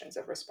Mhm. questions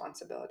of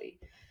responsibility.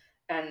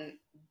 And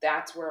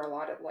that's where a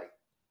lot of like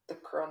the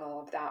kernel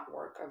of that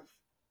work of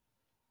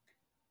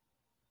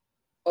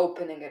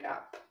opening it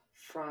up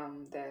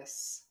from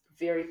this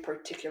very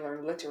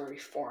particular literary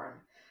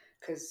form,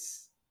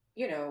 because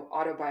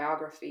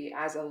autobiography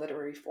as a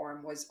literary form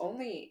it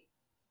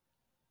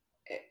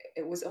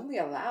was only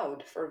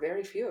allowed for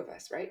very few of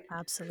us, right?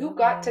 Who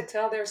got to Absolutely.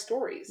 tell their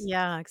stories,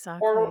 Yeah, or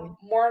exactly.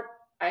 more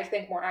I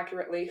think more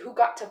accurately, who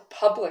got to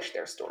publish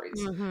their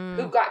stories,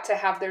 who Mhm. got to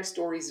have their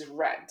stories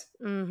read,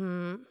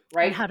 Mhm.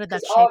 And right? how did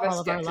Because that all shape of all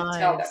us of get our to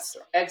tell that lives?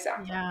 story.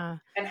 Exactly. Yeah.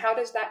 And how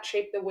does that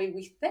shape the way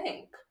we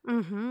think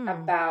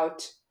Mhm.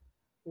 about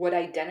what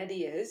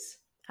identity is,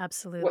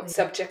 what Absolutely.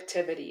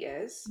 subjectivity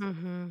is,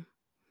 Mhm.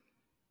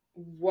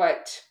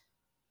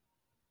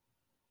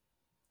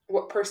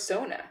 what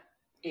persona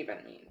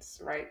even means,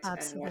 right?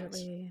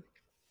 Absolutely.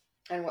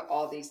 And what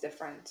all these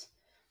different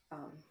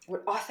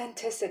what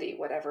authenticity,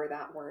 whatever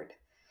that word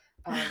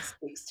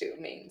speaks to,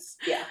 means.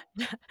 Yeah,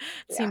 It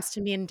yeah, seems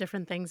to mean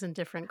different things in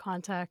different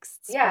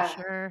contexts for yeah,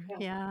 sure. yeah.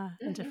 Yeah,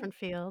 in Hmm. different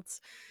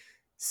fields.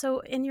 So,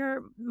 in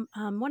your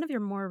one of your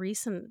more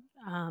recent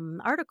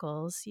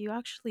articles, you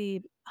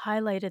actually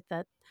highlighted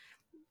that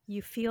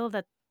you feel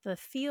that the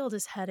field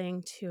is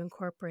heading to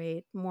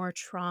incorporate more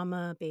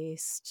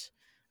trauma-based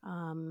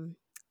um,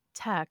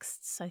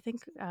 texts. I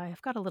think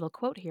I've got a little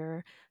quote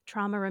here.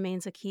 Trauma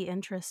remains a key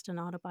interest in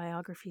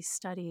autobiography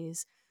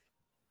studies.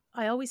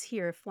 I always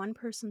hear if one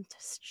person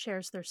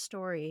shares their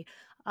story,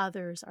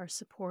 others are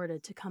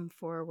supported to come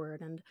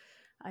forward. And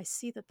I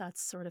see that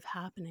that's sort of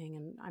happening,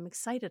 and I'm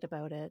excited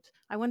about it.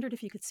 I wondered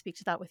if you could speak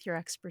to that with your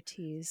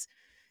expertise.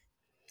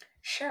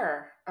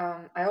 Sure.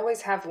 I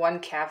always have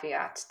one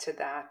caveat to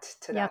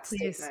Yeah, that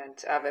please.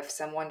 statement of if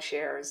someone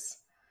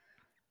shares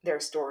their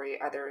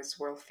story, others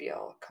will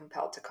feel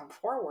compelled to come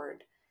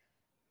forward.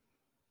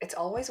 It's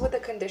always with the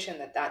condition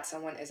that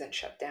someone isn't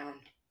shut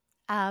down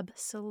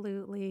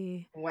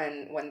Absolutely.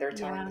 when they're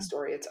telling the Yeah,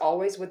 story. It's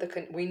always with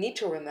we need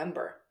to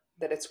remember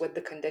that it's with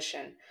the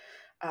condition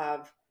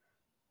of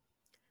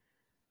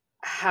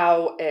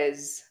how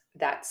is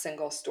that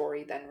single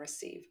story then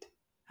received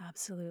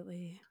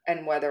absolutely.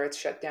 and whether it's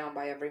shut down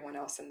by everyone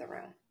else in the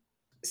room.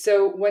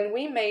 So when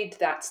we made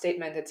that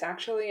statement, it's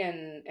actually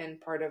in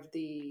part of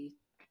the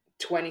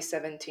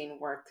 2017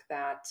 work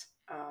that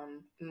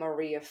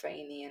Maria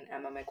Faini and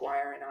Emma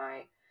McGuire and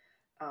I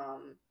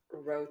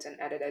wrote and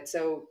edited.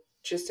 So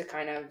just to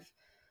kind of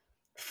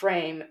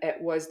frame,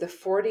 it was the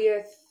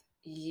 40th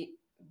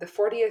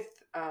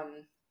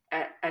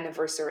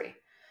anniversary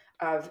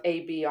of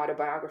AB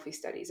Autobiography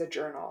Studies, a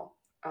journal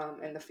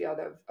in the field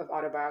of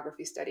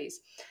autobiography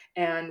studies.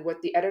 And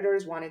what the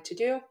editors wanted to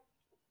do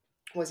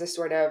was a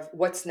sort of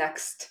what's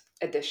next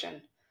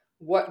edition.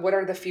 What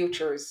are the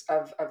futures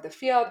of the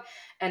field?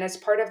 And as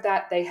part of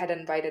that, they had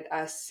invited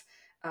us,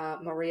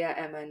 Maria,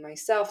 Emma, and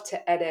myself,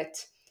 to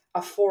edit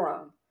a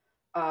forum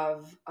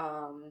of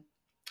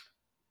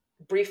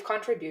brief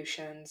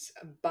contributions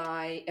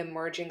by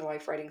emerging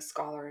life writing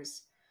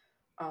scholars,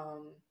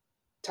 um,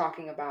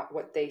 talking about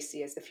what they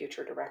see as the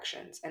future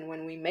directions. And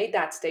when we made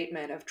that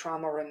statement of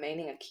trauma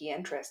remaining a key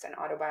interest in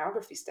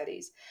autobiography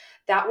studies,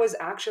 that was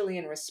actually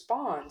in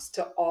response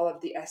to all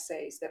of the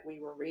essays that we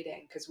were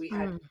reading, because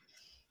Mm,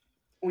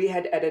 we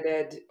had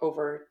edited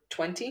over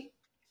 20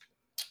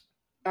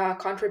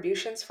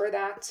 contributions for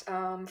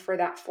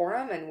that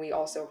forum, and we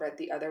also read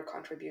the other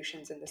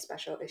contributions in the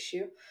special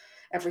issue.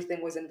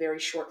 Everything was in very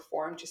short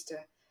form, just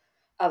to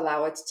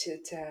allow it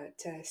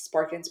to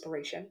spark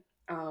inspiration.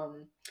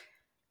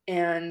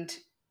 And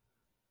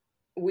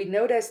we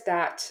noticed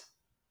that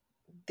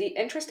the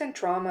interest in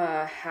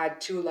trauma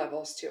had two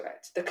levels to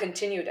it. The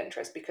continued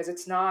interest, because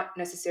it's not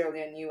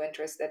necessarily a new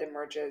interest that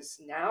emerges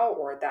now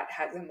or that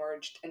has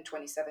emerged in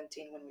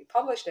 2017 when we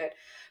published it,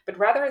 but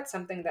rather it's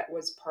something that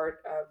was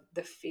part of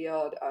the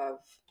field of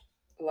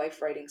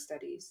life writing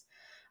studies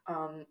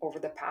over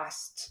the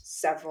past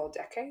several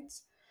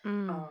decades.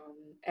 mm,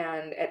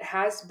 And it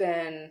has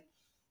been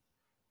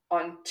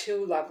on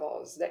two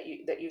levels that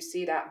you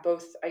see that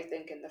both, I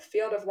think, in the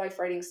field of life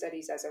writing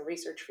studies as a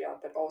research field,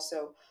 but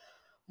also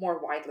more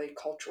widely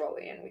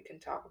culturally, and we can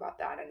talk about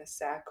that in a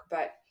sec.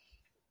 But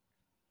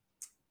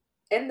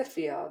in the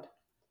field,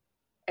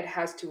 it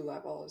has two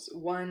levels.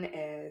 One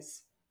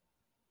is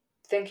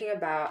thinking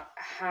about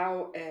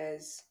how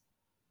is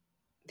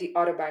the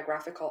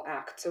autobiographical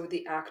act, so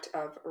the act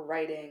of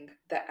writing,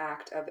 the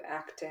act of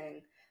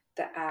acting,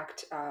 the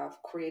act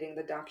of creating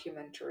the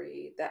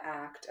documentary, the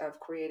act of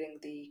creating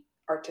the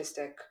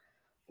artistic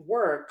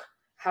work,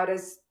 how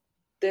does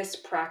this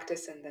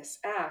practice and this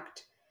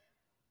act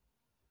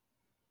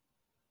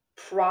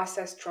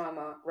process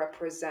trauma,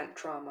 represent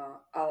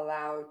trauma,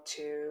 allow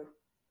to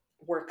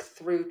work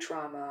through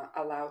trauma,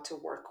 allow to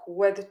work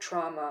with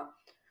trauma,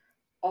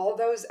 all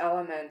those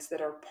elements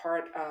that are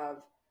part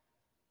of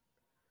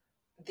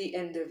the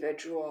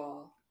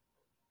individual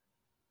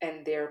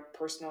and their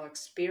personal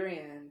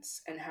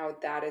experience, and how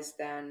that is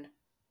then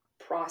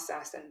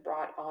processed and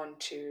brought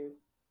onto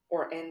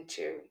or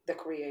into the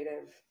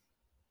creative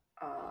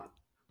uh,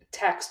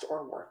 text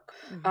or work.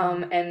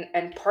 mhm,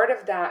 And part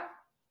of that,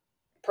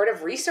 part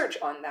of research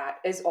on that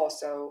is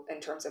also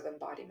in terms of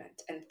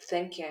embodiment and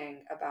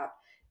thinking about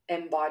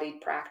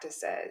embodied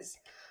practices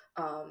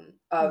of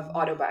mhm,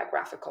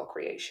 autobiographical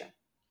creation.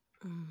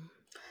 mm,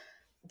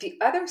 The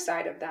other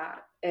side of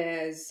that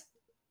is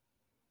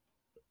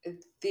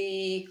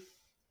the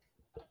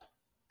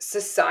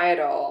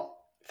societal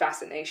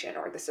fascination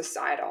or the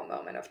societal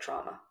moment of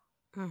trauma,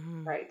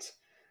 mhm, right?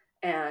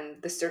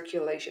 and the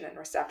circulation and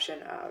reception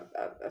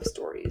of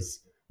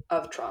stories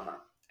of trauma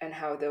and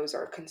how those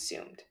are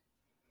consumed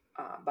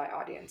by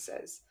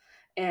audiences.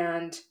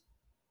 And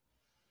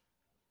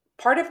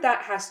part of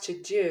that has to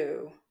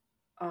do,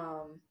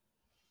 um,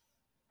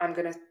 I'm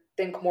going to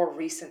think more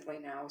recently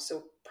now,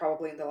 so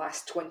probably in the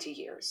last 20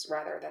 years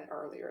rather than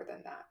earlier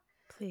than that.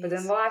 But in the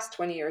Please. last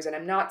 20 years, and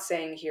I'm not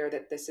saying here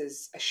that this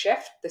is a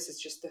shift, this is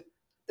just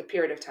the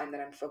period of time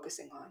that I'm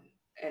focusing on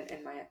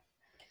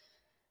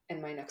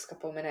in my next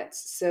couple of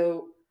minutes.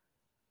 So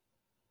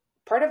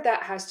part of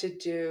that has to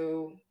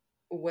do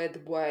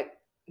with what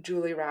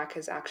Julie Rack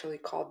has actually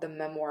called the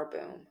memoir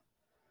boom.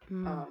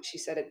 Mm. She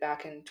said it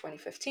back in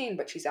 2015,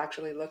 but she's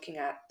actually looking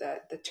at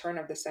the turn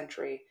of the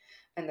century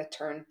and the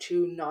turn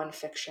to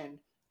nonfiction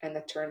and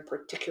the turn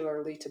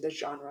particularly to the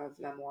genre of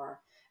memoir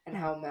and Mm.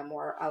 how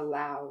memoir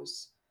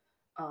allows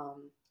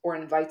or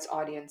invites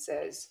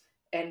audiences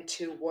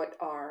into what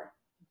are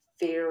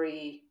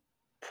very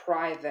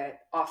private,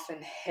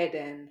 often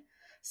hidden,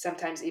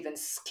 sometimes even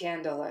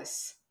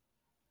scandalous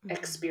Mm-hmm.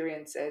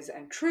 experiences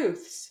and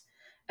truths.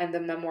 And the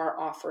memoir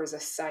offers a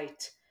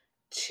site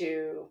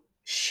to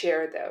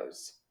share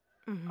those,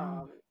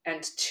 Mm-hmm.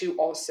 and to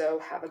also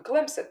have a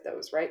glimpse at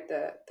those, right?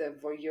 The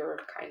voyeur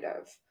kind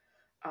of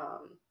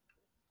um,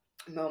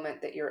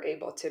 moment that you're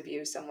able to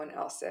view someone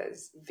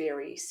else's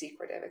very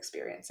secretive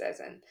experiences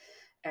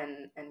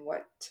and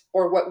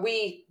what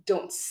we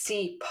don't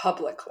see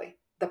publicly,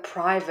 the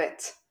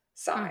private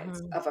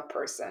sides Mm-hmm. of a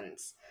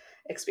person's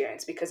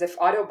experience. Because if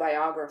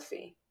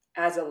autobiography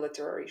as a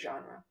literary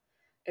genre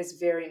is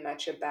very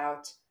much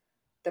about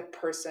the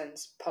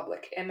person's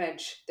public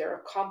image, their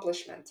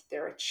accomplishments,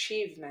 their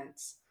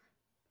achievements,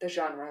 the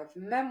genre of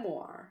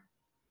memoir,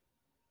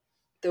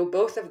 though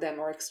both of them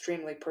are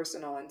extremely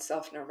personal and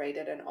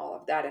self-narrated and all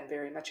of that, and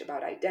very much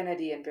about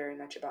identity and very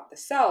much about the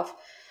self,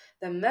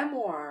 the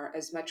memoir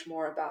is much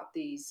more about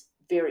these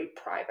very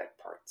private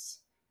parts,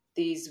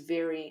 these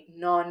very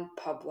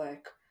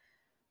non-public,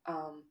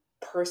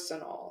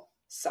 personal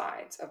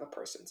sides of a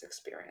person's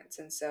experience.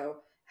 And so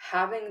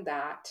having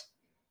that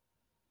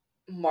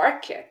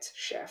market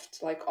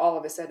shift, like all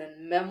of a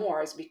sudden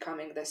memoirs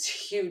becoming this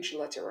huge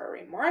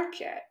literary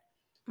market,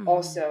 Mm-hmm.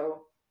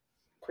 also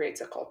creates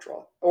a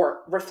cultural or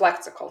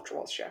reflects a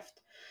cultural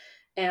shift.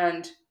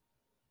 And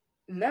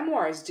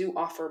memoirs do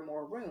offer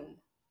more room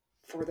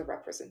for the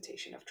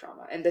representation of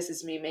trauma. And this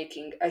is me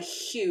making a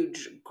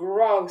huge,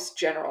 gross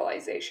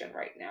generalization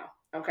right now.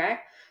 Okay.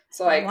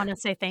 So I like want to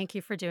say thank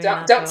you for doing don't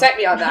that, don't though. set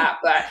me on that,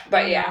 but No,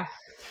 yeah. no.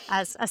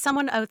 As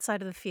someone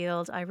outside of the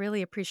field, I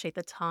really appreciate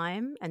the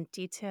time and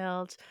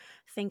detailed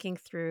thinking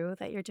through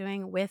that you're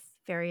doing with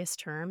various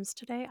terms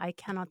today. I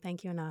cannot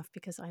thank you enough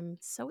because I'm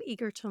so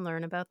eager to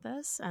learn about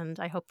this, and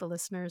I hope the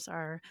listeners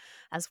are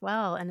as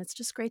well. And it's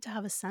just great to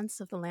have a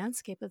sense of the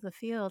landscape of the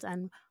field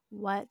and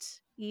what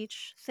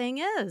each thing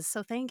is.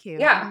 So thank you.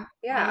 Yeah, I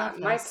yeah, love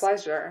my this.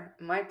 pleasure.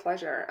 My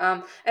pleasure.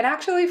 And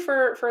actually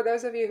for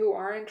those of you who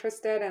are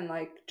interested and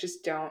like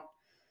just don't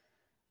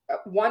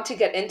want to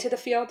get into the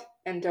field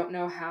and don't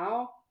know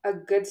how, a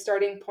good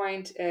starting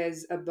point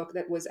is a book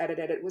that was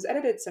edited. It was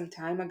edited some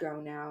time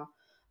ago now.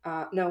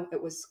 No, it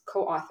was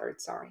co-authored.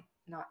 Sorry,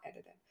 not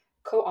edited.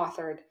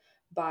 Co-authored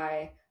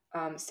by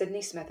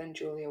Sydney Smith and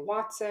Julia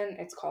Watson.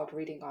 It's called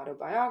Reading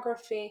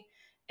Autobiography,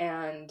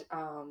 and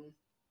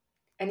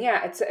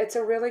yeah, it's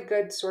a really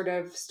good sort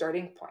of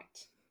starting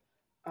point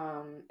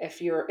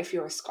if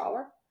you're a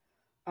scholar,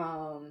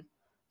 um,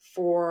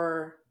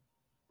 for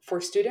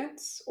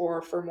students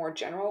or for more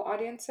general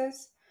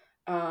audiences.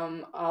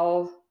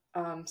 I'll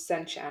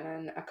send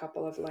Shannon a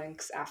couple of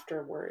links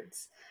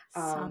afterwards,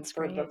 Sounds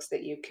for great. books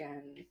that you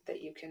can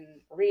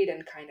read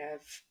and kind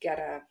of get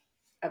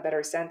a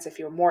better sense if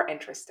you're more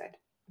interested.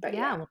 But Yeah,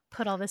 yeah, we'll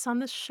put all this on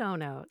the show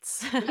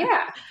notes.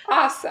 yeah,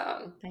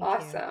 awesome, Thank you.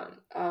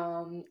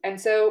 awesome. And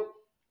so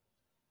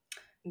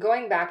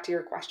going back to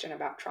your question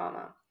about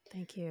trauma,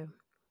 Thank you.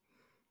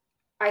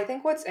 I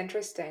think what's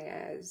interesting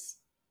is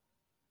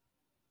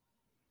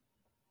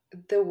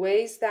the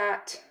ways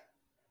that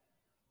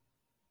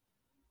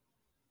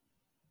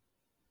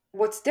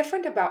what's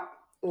different about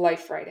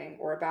life writing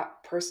or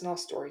about personal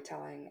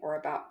storytelling or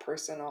about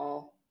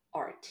personal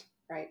art,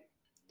 right?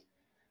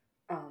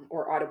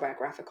 Or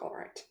autobiographical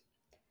art,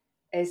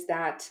 is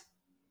that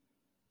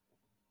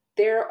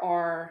there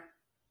are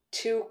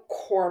two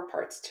core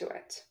parts to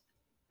it.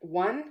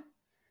 One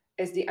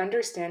is the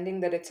understanding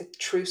that it's a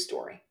true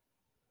story.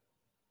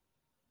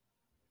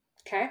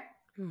 Okay.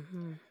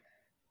 Mhm.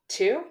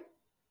 Two,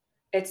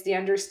 it's the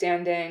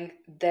understanding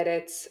that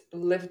it's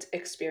lived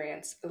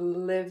experience,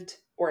 lived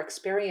or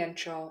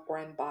experiential or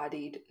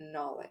embodied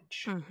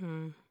knowledge.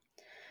 Mhm.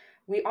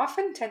 We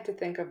often tend to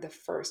think of the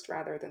first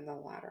rather than the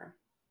latter.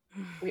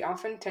 We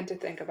often tend to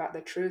think about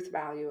the truth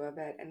value of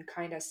it and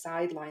kind of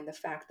sideline the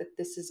fact that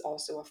this is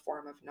also a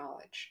form of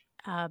knowledge.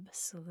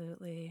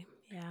 Absolutely.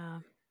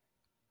 Yeah.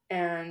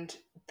 And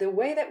the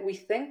way that we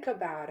think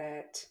about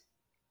it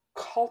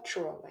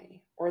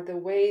culturally, or the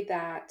way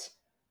that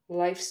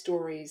life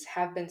stories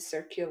have been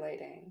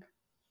circulating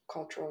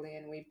culturally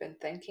and we've been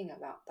thinking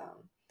about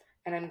them,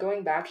 And I'm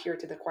going back here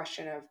to the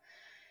question of,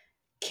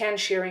 can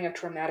sharing a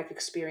traumatic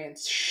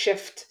experience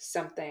shift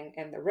something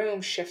in the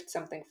room, shift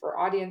something for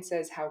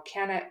audiences? How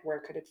can it? Where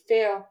could it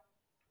fail?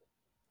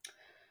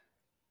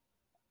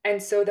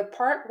 And so the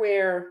part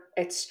where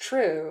it's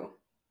true,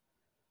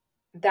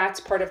 that's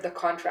part of the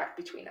contract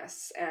between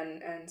us.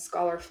 And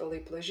scholar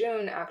Philippe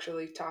Lejeune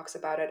actually talks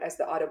about it as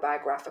the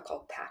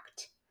autobiographical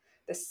pact.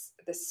 This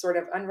sort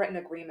of unwritten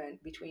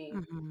agreement between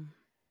Mm-hmm.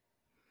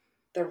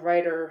 the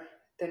writer,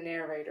 the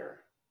narrator,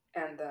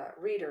 and the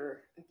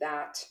reader,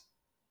 that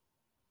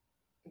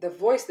the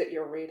voice that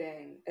you're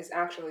reading is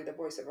actually the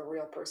voice of a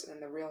real person in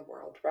the real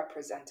world,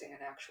 representing an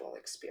actual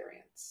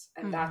experience.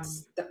 And Mm-hmm.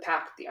 that's the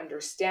pact, the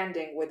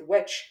understanding with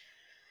which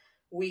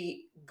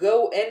we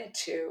go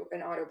into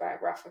an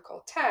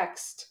autobiographical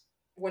text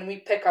when we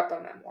pick up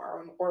a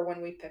memoir or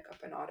when we pick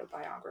up an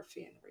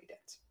autobiography and read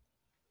it.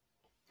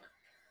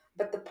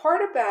 But the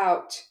part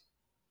about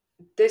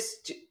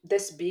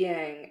this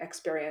being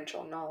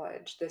experiential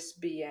knowledge, this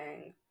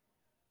being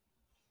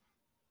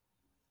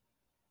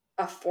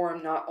a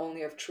form not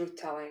only of truth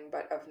telling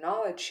but of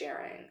knowledge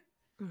sharing,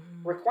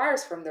 Mm-hmm.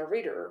 requires from the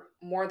reader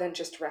more than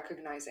just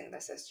recognizing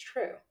this as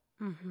true,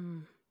 Mm-hmm.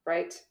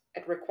 right?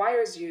 It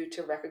requires you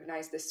to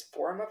recognize this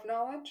form of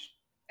knowledge.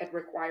 It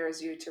requires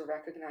you to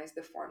recognize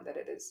the form that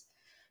it is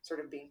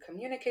sort of being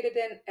communicated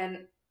in,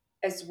 and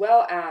as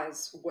well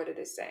as what it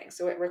is saying.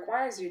 So it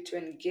requires you to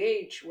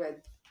engage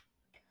with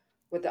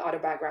the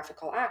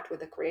autobiographical act, with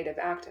the creative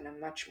act, in a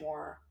much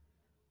more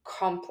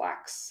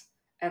complex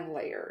and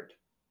layered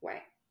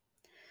way.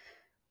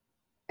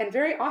 And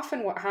very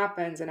often, what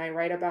happens, and I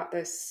write about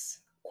this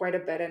quite a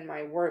bit in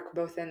my work,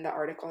 both in the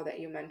article that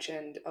you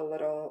mentioned a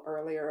little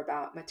earlier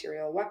about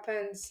material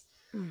weapons,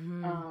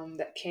 Mm-hmm.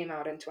 that came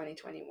out in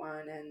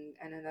 2021,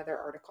 and another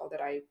article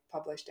that I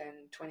published in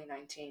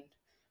 2019,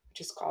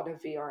 which is called A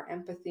VR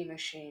Empathy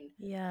Machine.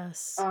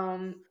 Yes.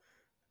 Um,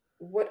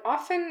 what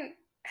often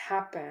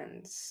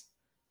happens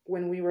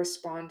when we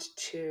respond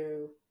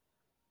to,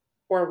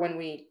 or when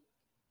we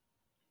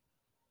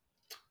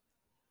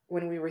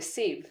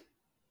receive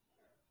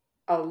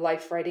a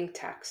life writing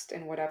text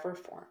in whatever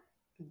form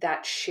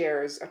that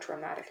shares a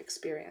traumatic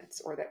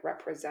experience or that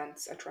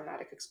represents a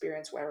traumatic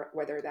experience,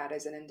 whether that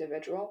is an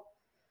individual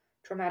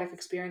traumatic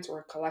experience or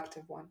a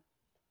collective one,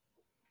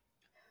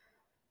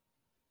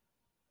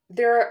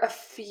 there are a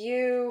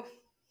few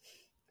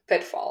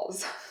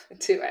pitfalls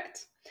to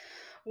it.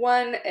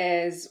 One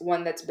is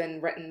one that's been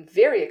written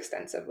very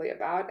extensively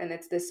about, and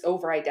it's this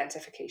over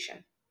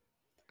identification.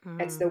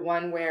 It's the Mm-hmm.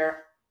 one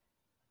where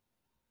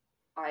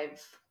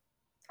I've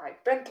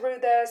I've been through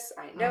this.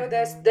 I know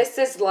this. Mm-hmm. This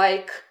is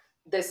like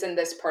this and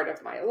this part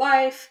of my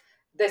life.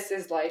 This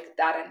is like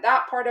that and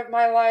that part of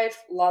my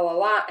life. La la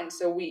la. And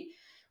so we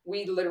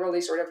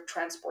literally sort of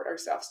transport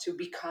ourselves to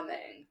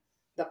becoming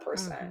the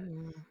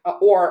person,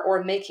 Mm-hmm.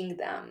 or making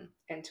them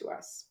into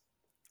us,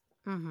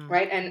 Mm-hmm.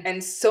 right?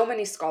 And so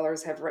many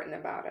scholars have written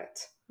about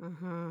it.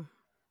 Mm-hmm.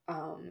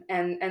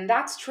 And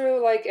that's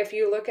true. Like if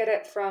you look at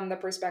it from the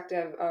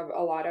perspective of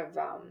a lot of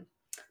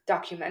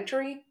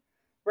documentary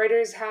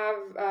writers have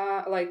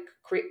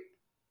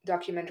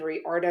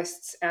documentary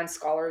artists and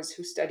scholars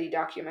who study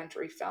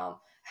documentary film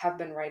have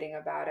been writing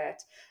about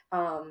it.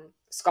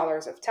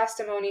 Scholars of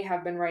testimony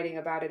have been writing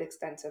about it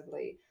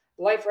extensively.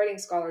 Life writing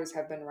scholars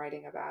have been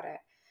writing about it.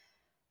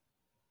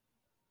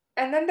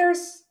 And then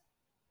there's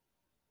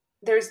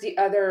the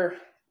other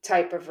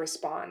type of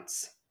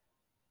response,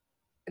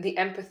 the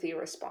empathy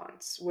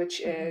response,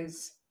 which Mm-hmm.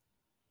 is,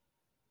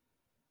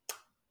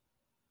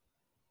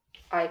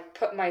 I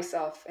put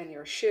myself in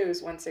your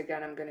shoes. Once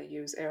again, I'm going to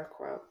use air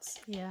quotes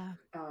Yeah.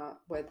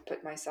 with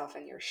put myself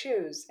in your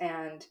shoes.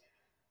 And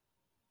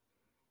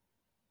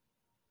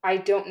I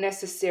don't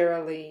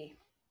necessarily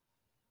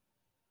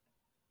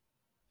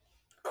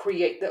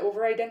create the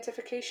over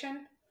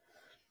identification,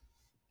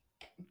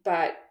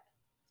 but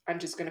I'm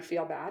just going to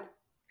feel bad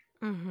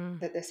Mm-hmm.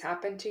 that this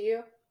happened to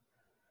you.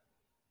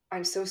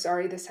 I'm so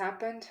sorry this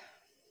happened.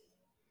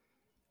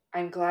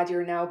 I'm glad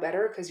you're now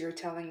better because you're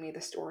telling me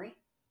the story.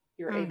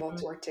 You're able Mm-hmm.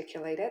 to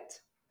articulate it.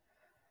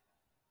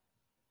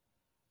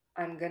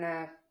 I'm going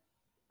to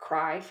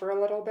cry for a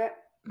little bit,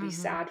 be Mm-hmm.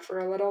 sad for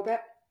a little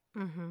bit.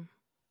 Mm-hmm.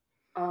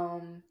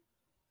 Um,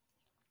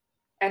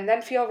 and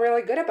then feel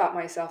really good about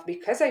myself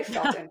because I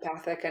felt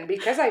empathic and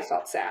because I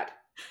felt sad,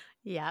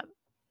 Yeah.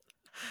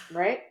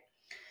 right?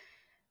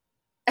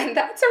 And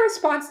that's a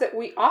response that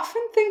we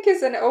often think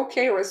is an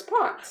okay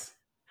response,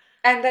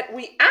 and that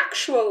we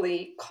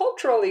actually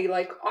culturally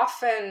like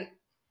often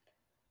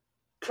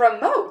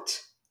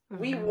promote.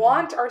 We Mm-hmm.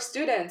 want our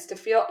students to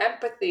feel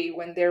empathy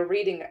when they're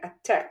reading a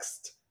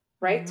text,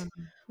 right?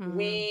 Mm-hmm. Mm-hmm.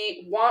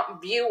 We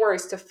want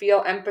viewers to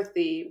feel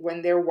empathy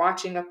when they're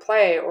watching a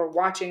play or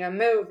watching a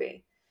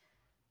movie.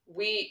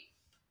 We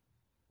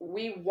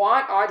we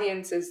want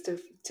audiences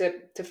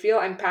to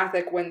feel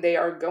empathic when they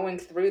are going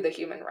through the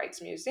Human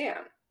Rights Museum.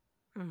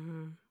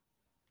 Mm-hmm.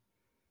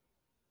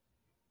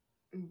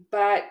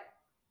 But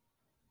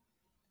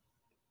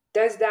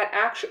does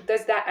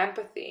that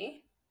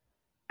empathy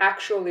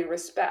actually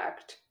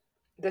respect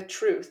the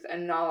truth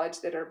and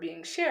knowledge that are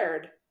being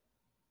shared?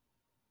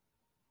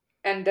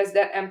 And does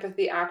that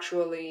empathy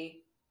actually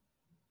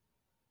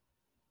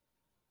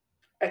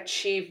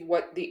achieve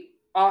what the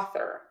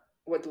author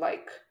would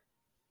like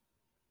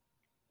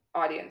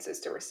audiences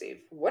to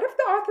receive? What if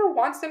the author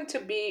wants them to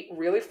be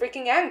really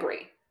freaking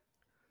angry?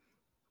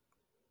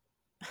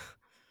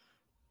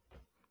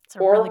 It's a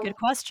really Or good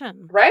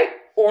question. right?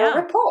 Or Yeah.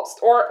 repulsed?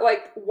 Or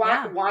like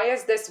Yeah. why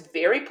is this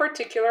very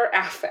particular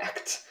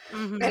affect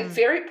and Mm-hmm.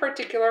 very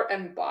particular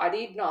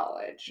embodied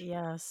knowledge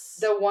Yes.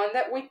 the one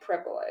that we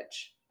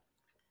privilege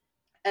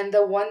and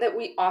the one that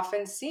we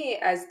often see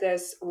as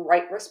this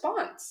right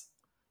response?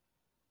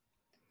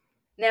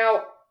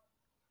 Now,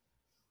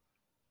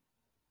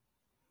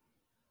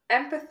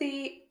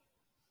 empathy,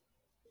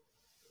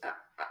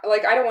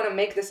 like, I don't want to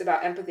make this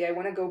about empathy. I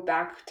want to go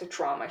back to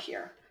trauma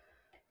here.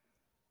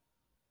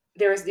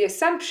 There is the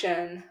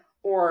assumption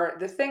or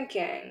the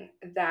thinking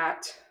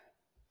that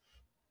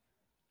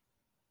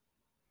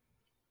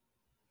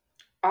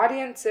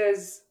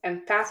audiences'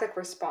 empathic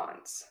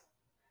response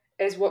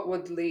is what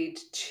would lead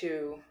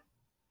to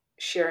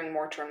sharing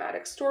more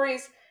traumatic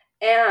stories,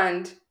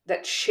 and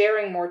that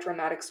sharing more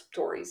traumatic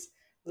stories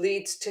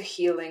leads to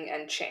healing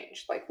and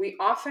change. Like, we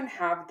often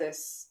have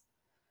this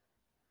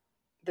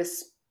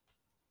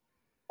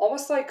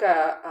almost like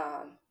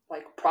a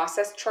like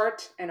process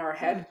chart in our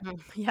head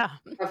Mm-hmm. Yeah.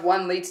 of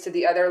one leads to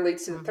the other,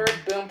 leads to the third,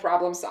 Mm-hmm. boom,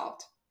 problem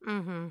solved.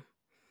 Mm-hmm.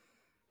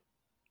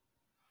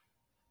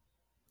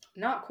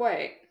 Not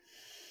quite,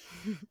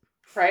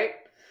 right?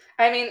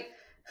 I mean,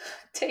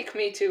 take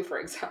Me Too, for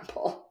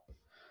example,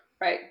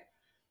 right?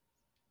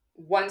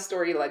 One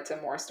story led to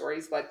more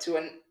stories, led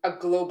to a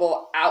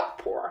global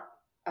outpour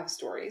of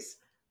stories,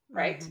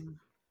 right? Mm-hmm.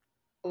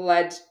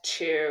 Led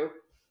to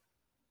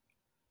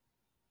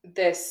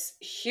this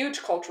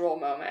huge cultural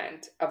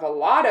moment of a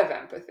lot of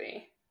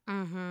empathy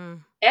Mm-hmm.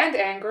 and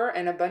anger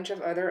and a bunch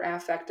of other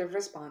affective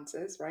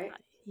responses, right?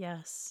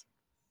 Yes.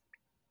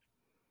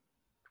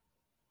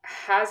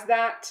 Has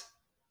that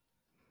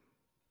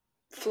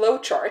flow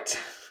chart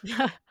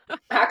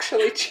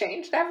actually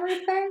changed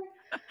everything?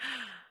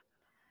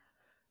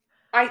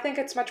 I think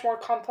it's much more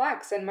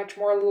complex and much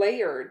more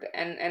layered,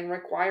 and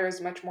requires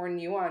much more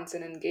nuance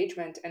and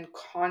engagement and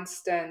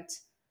constant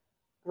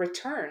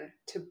return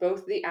to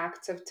both the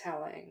acts of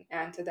telling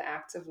and to the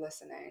acts of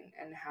listening.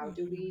 And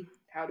Mm-hmm.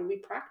 how do we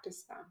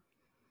practice them?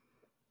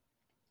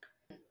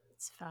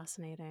 It's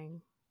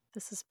fascinating.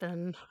 This has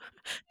been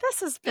this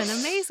has been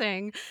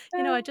amazing.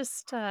 I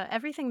just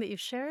everything that you've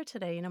shared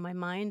today, my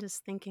mind is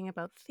thinking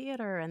about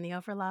theater and the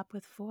overlap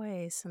with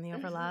voice and the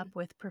overlap Mhm.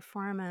 with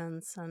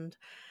performance, and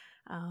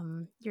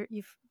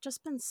you've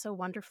just been so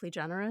wonderfully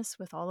generous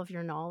with all of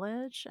your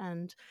knowledge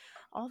and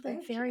all the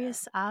Thank you.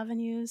 various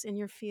avenues in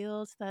your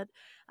field that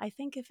I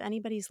think if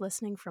anybody's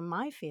listening from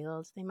my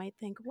field, they might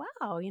think,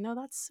 wow,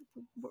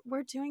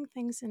 we're doing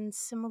things in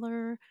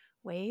similar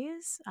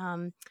ways,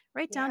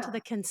 right down to Yeah.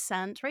 the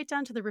consent, right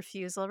down to the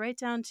refusal, right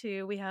down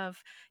to we have,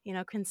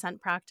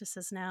 consent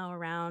practices now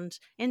around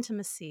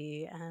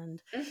intimacy,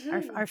 and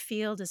our Hmm.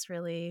 field is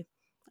really,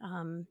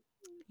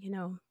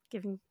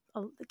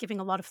 giving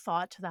a lot of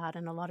thought to that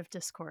and a lot of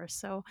discourse.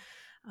 So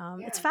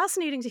it's Yeah.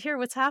 fascinating to hear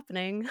what's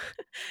happening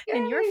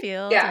in your Yay.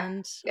 field. Yeah.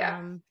 And Yeah.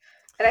 And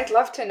I'd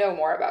love to know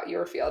more about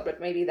your field, but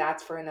maybe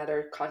that's for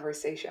another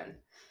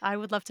conversation. I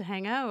would love to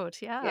hang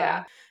out. Yeah.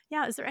 Yeah.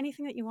 Yeah. Is there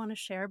anything that you want to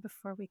share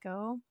before we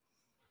go?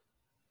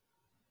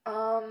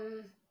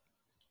 Um,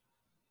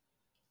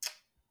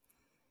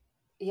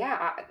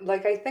 yeah,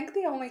 like, I think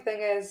the only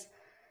thing is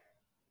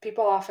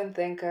people often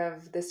think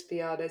of this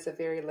field as a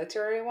very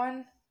literary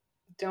one.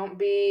 Don't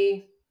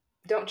be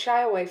don't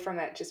shy away from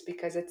it just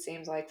because it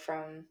seems like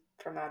from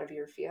out of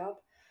your field.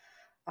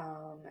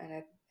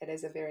 And it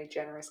is a very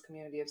generous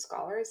community of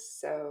scholars.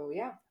 So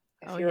yeah,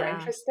 Oh, if you're yeah.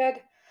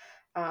 interested,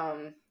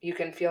 you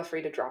can feel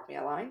free to drop me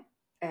a line,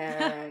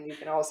 and you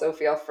can also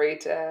feel free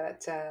to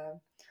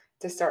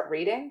start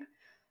reading.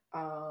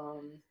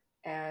 Um,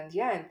 and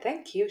yeah, and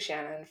thank you,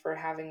 Shannon, for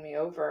having me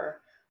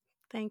over.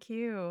 Thank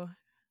you.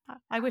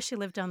 I wish you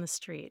lived down the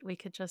street. We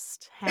could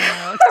just hang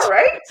All out.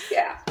 right?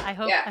 Yeah,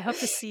 yeah, I hope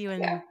to see you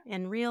yeah.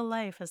 in real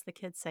life, as the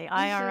kids say, Hmm.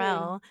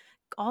 IRL.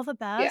 All the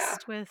Yeah.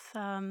 best with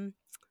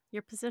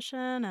your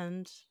position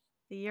and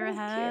the year Thank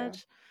ahead.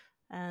 you.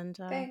 And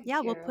yeah, Thank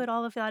we'll you. put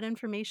all of that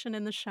information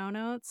in the show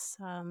notes,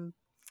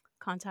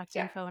 contact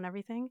Yeah. info and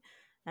everything.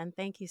 And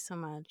thank you so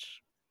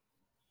much.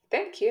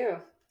 Thank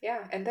you.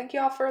 Yeah, and thank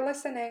you all for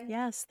listening.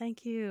 Yes,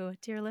 thank you,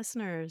 dear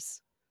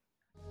listeners.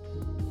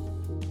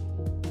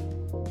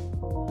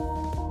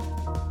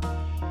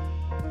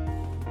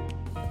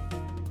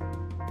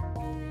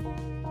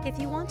 If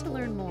you want to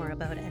learn more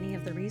about any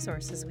of the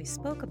resources we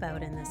spoke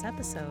about in this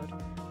episode,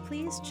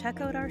 please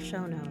check out our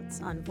show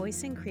notes on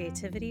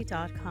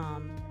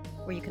voicingcreativity.com,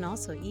 where you can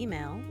also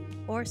email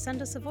or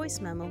send us a voice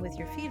memo with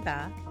your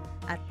feedback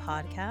at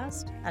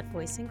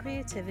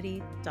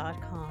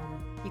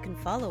podcast@voicingcreativity.com. You can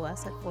follow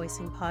us at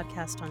Voicing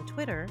Podcast on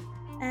Twitter,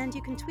 and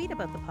you can tweet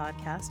about the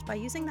podcast by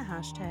using the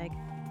hashtag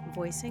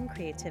Voicing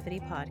Creativity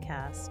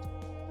Podcast.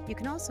 You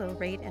can also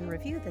rate and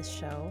review this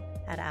show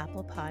at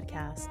Apple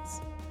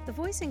Podcasts. The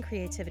Voicing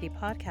Creativity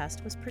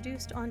podcast was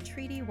produced on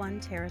Treaty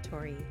 1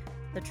 territory,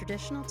 the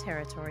traditional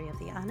territory of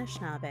the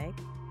Anishinaabe,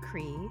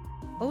 Cree,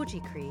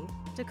 Oji-Cree,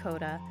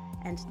 Dakota,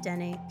 and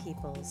Dene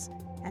peoples,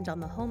 and on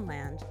the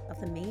homeland of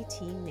the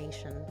Métis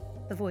Nation.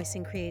 The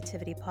Voicing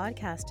Creativity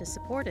podcast is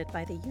supported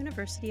by the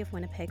University of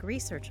Winnipeg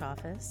Research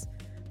Office,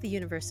 the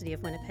University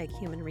of Winnipeg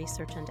Human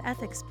Research and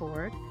Ethics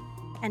Board,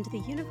 and the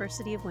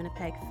University of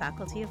Winnipeg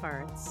Faculty of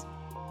Arts,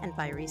 and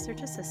by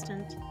research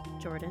assistant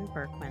Jordan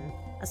Berkwin.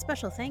 A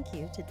special thank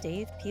you to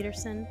Dave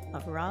Peterson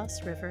of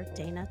Ross River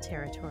Dana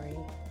Territory.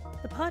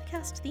 The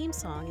podcast theme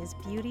song is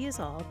Beauty Is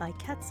All by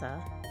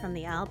Ketsa from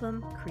the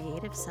album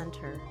Creative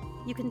Center.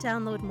 You can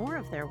download more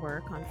of their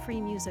work on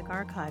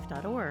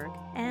freemusicarchive.org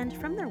and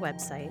from their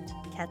website,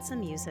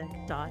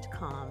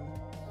 ketsamusic.com.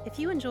 If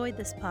you enjoyed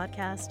this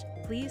podcast,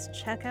 please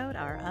check out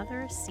our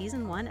other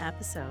Season 1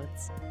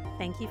 episodes.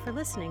 Thank you for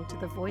listening to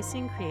the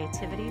Voicing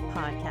Creativity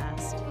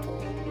podcast.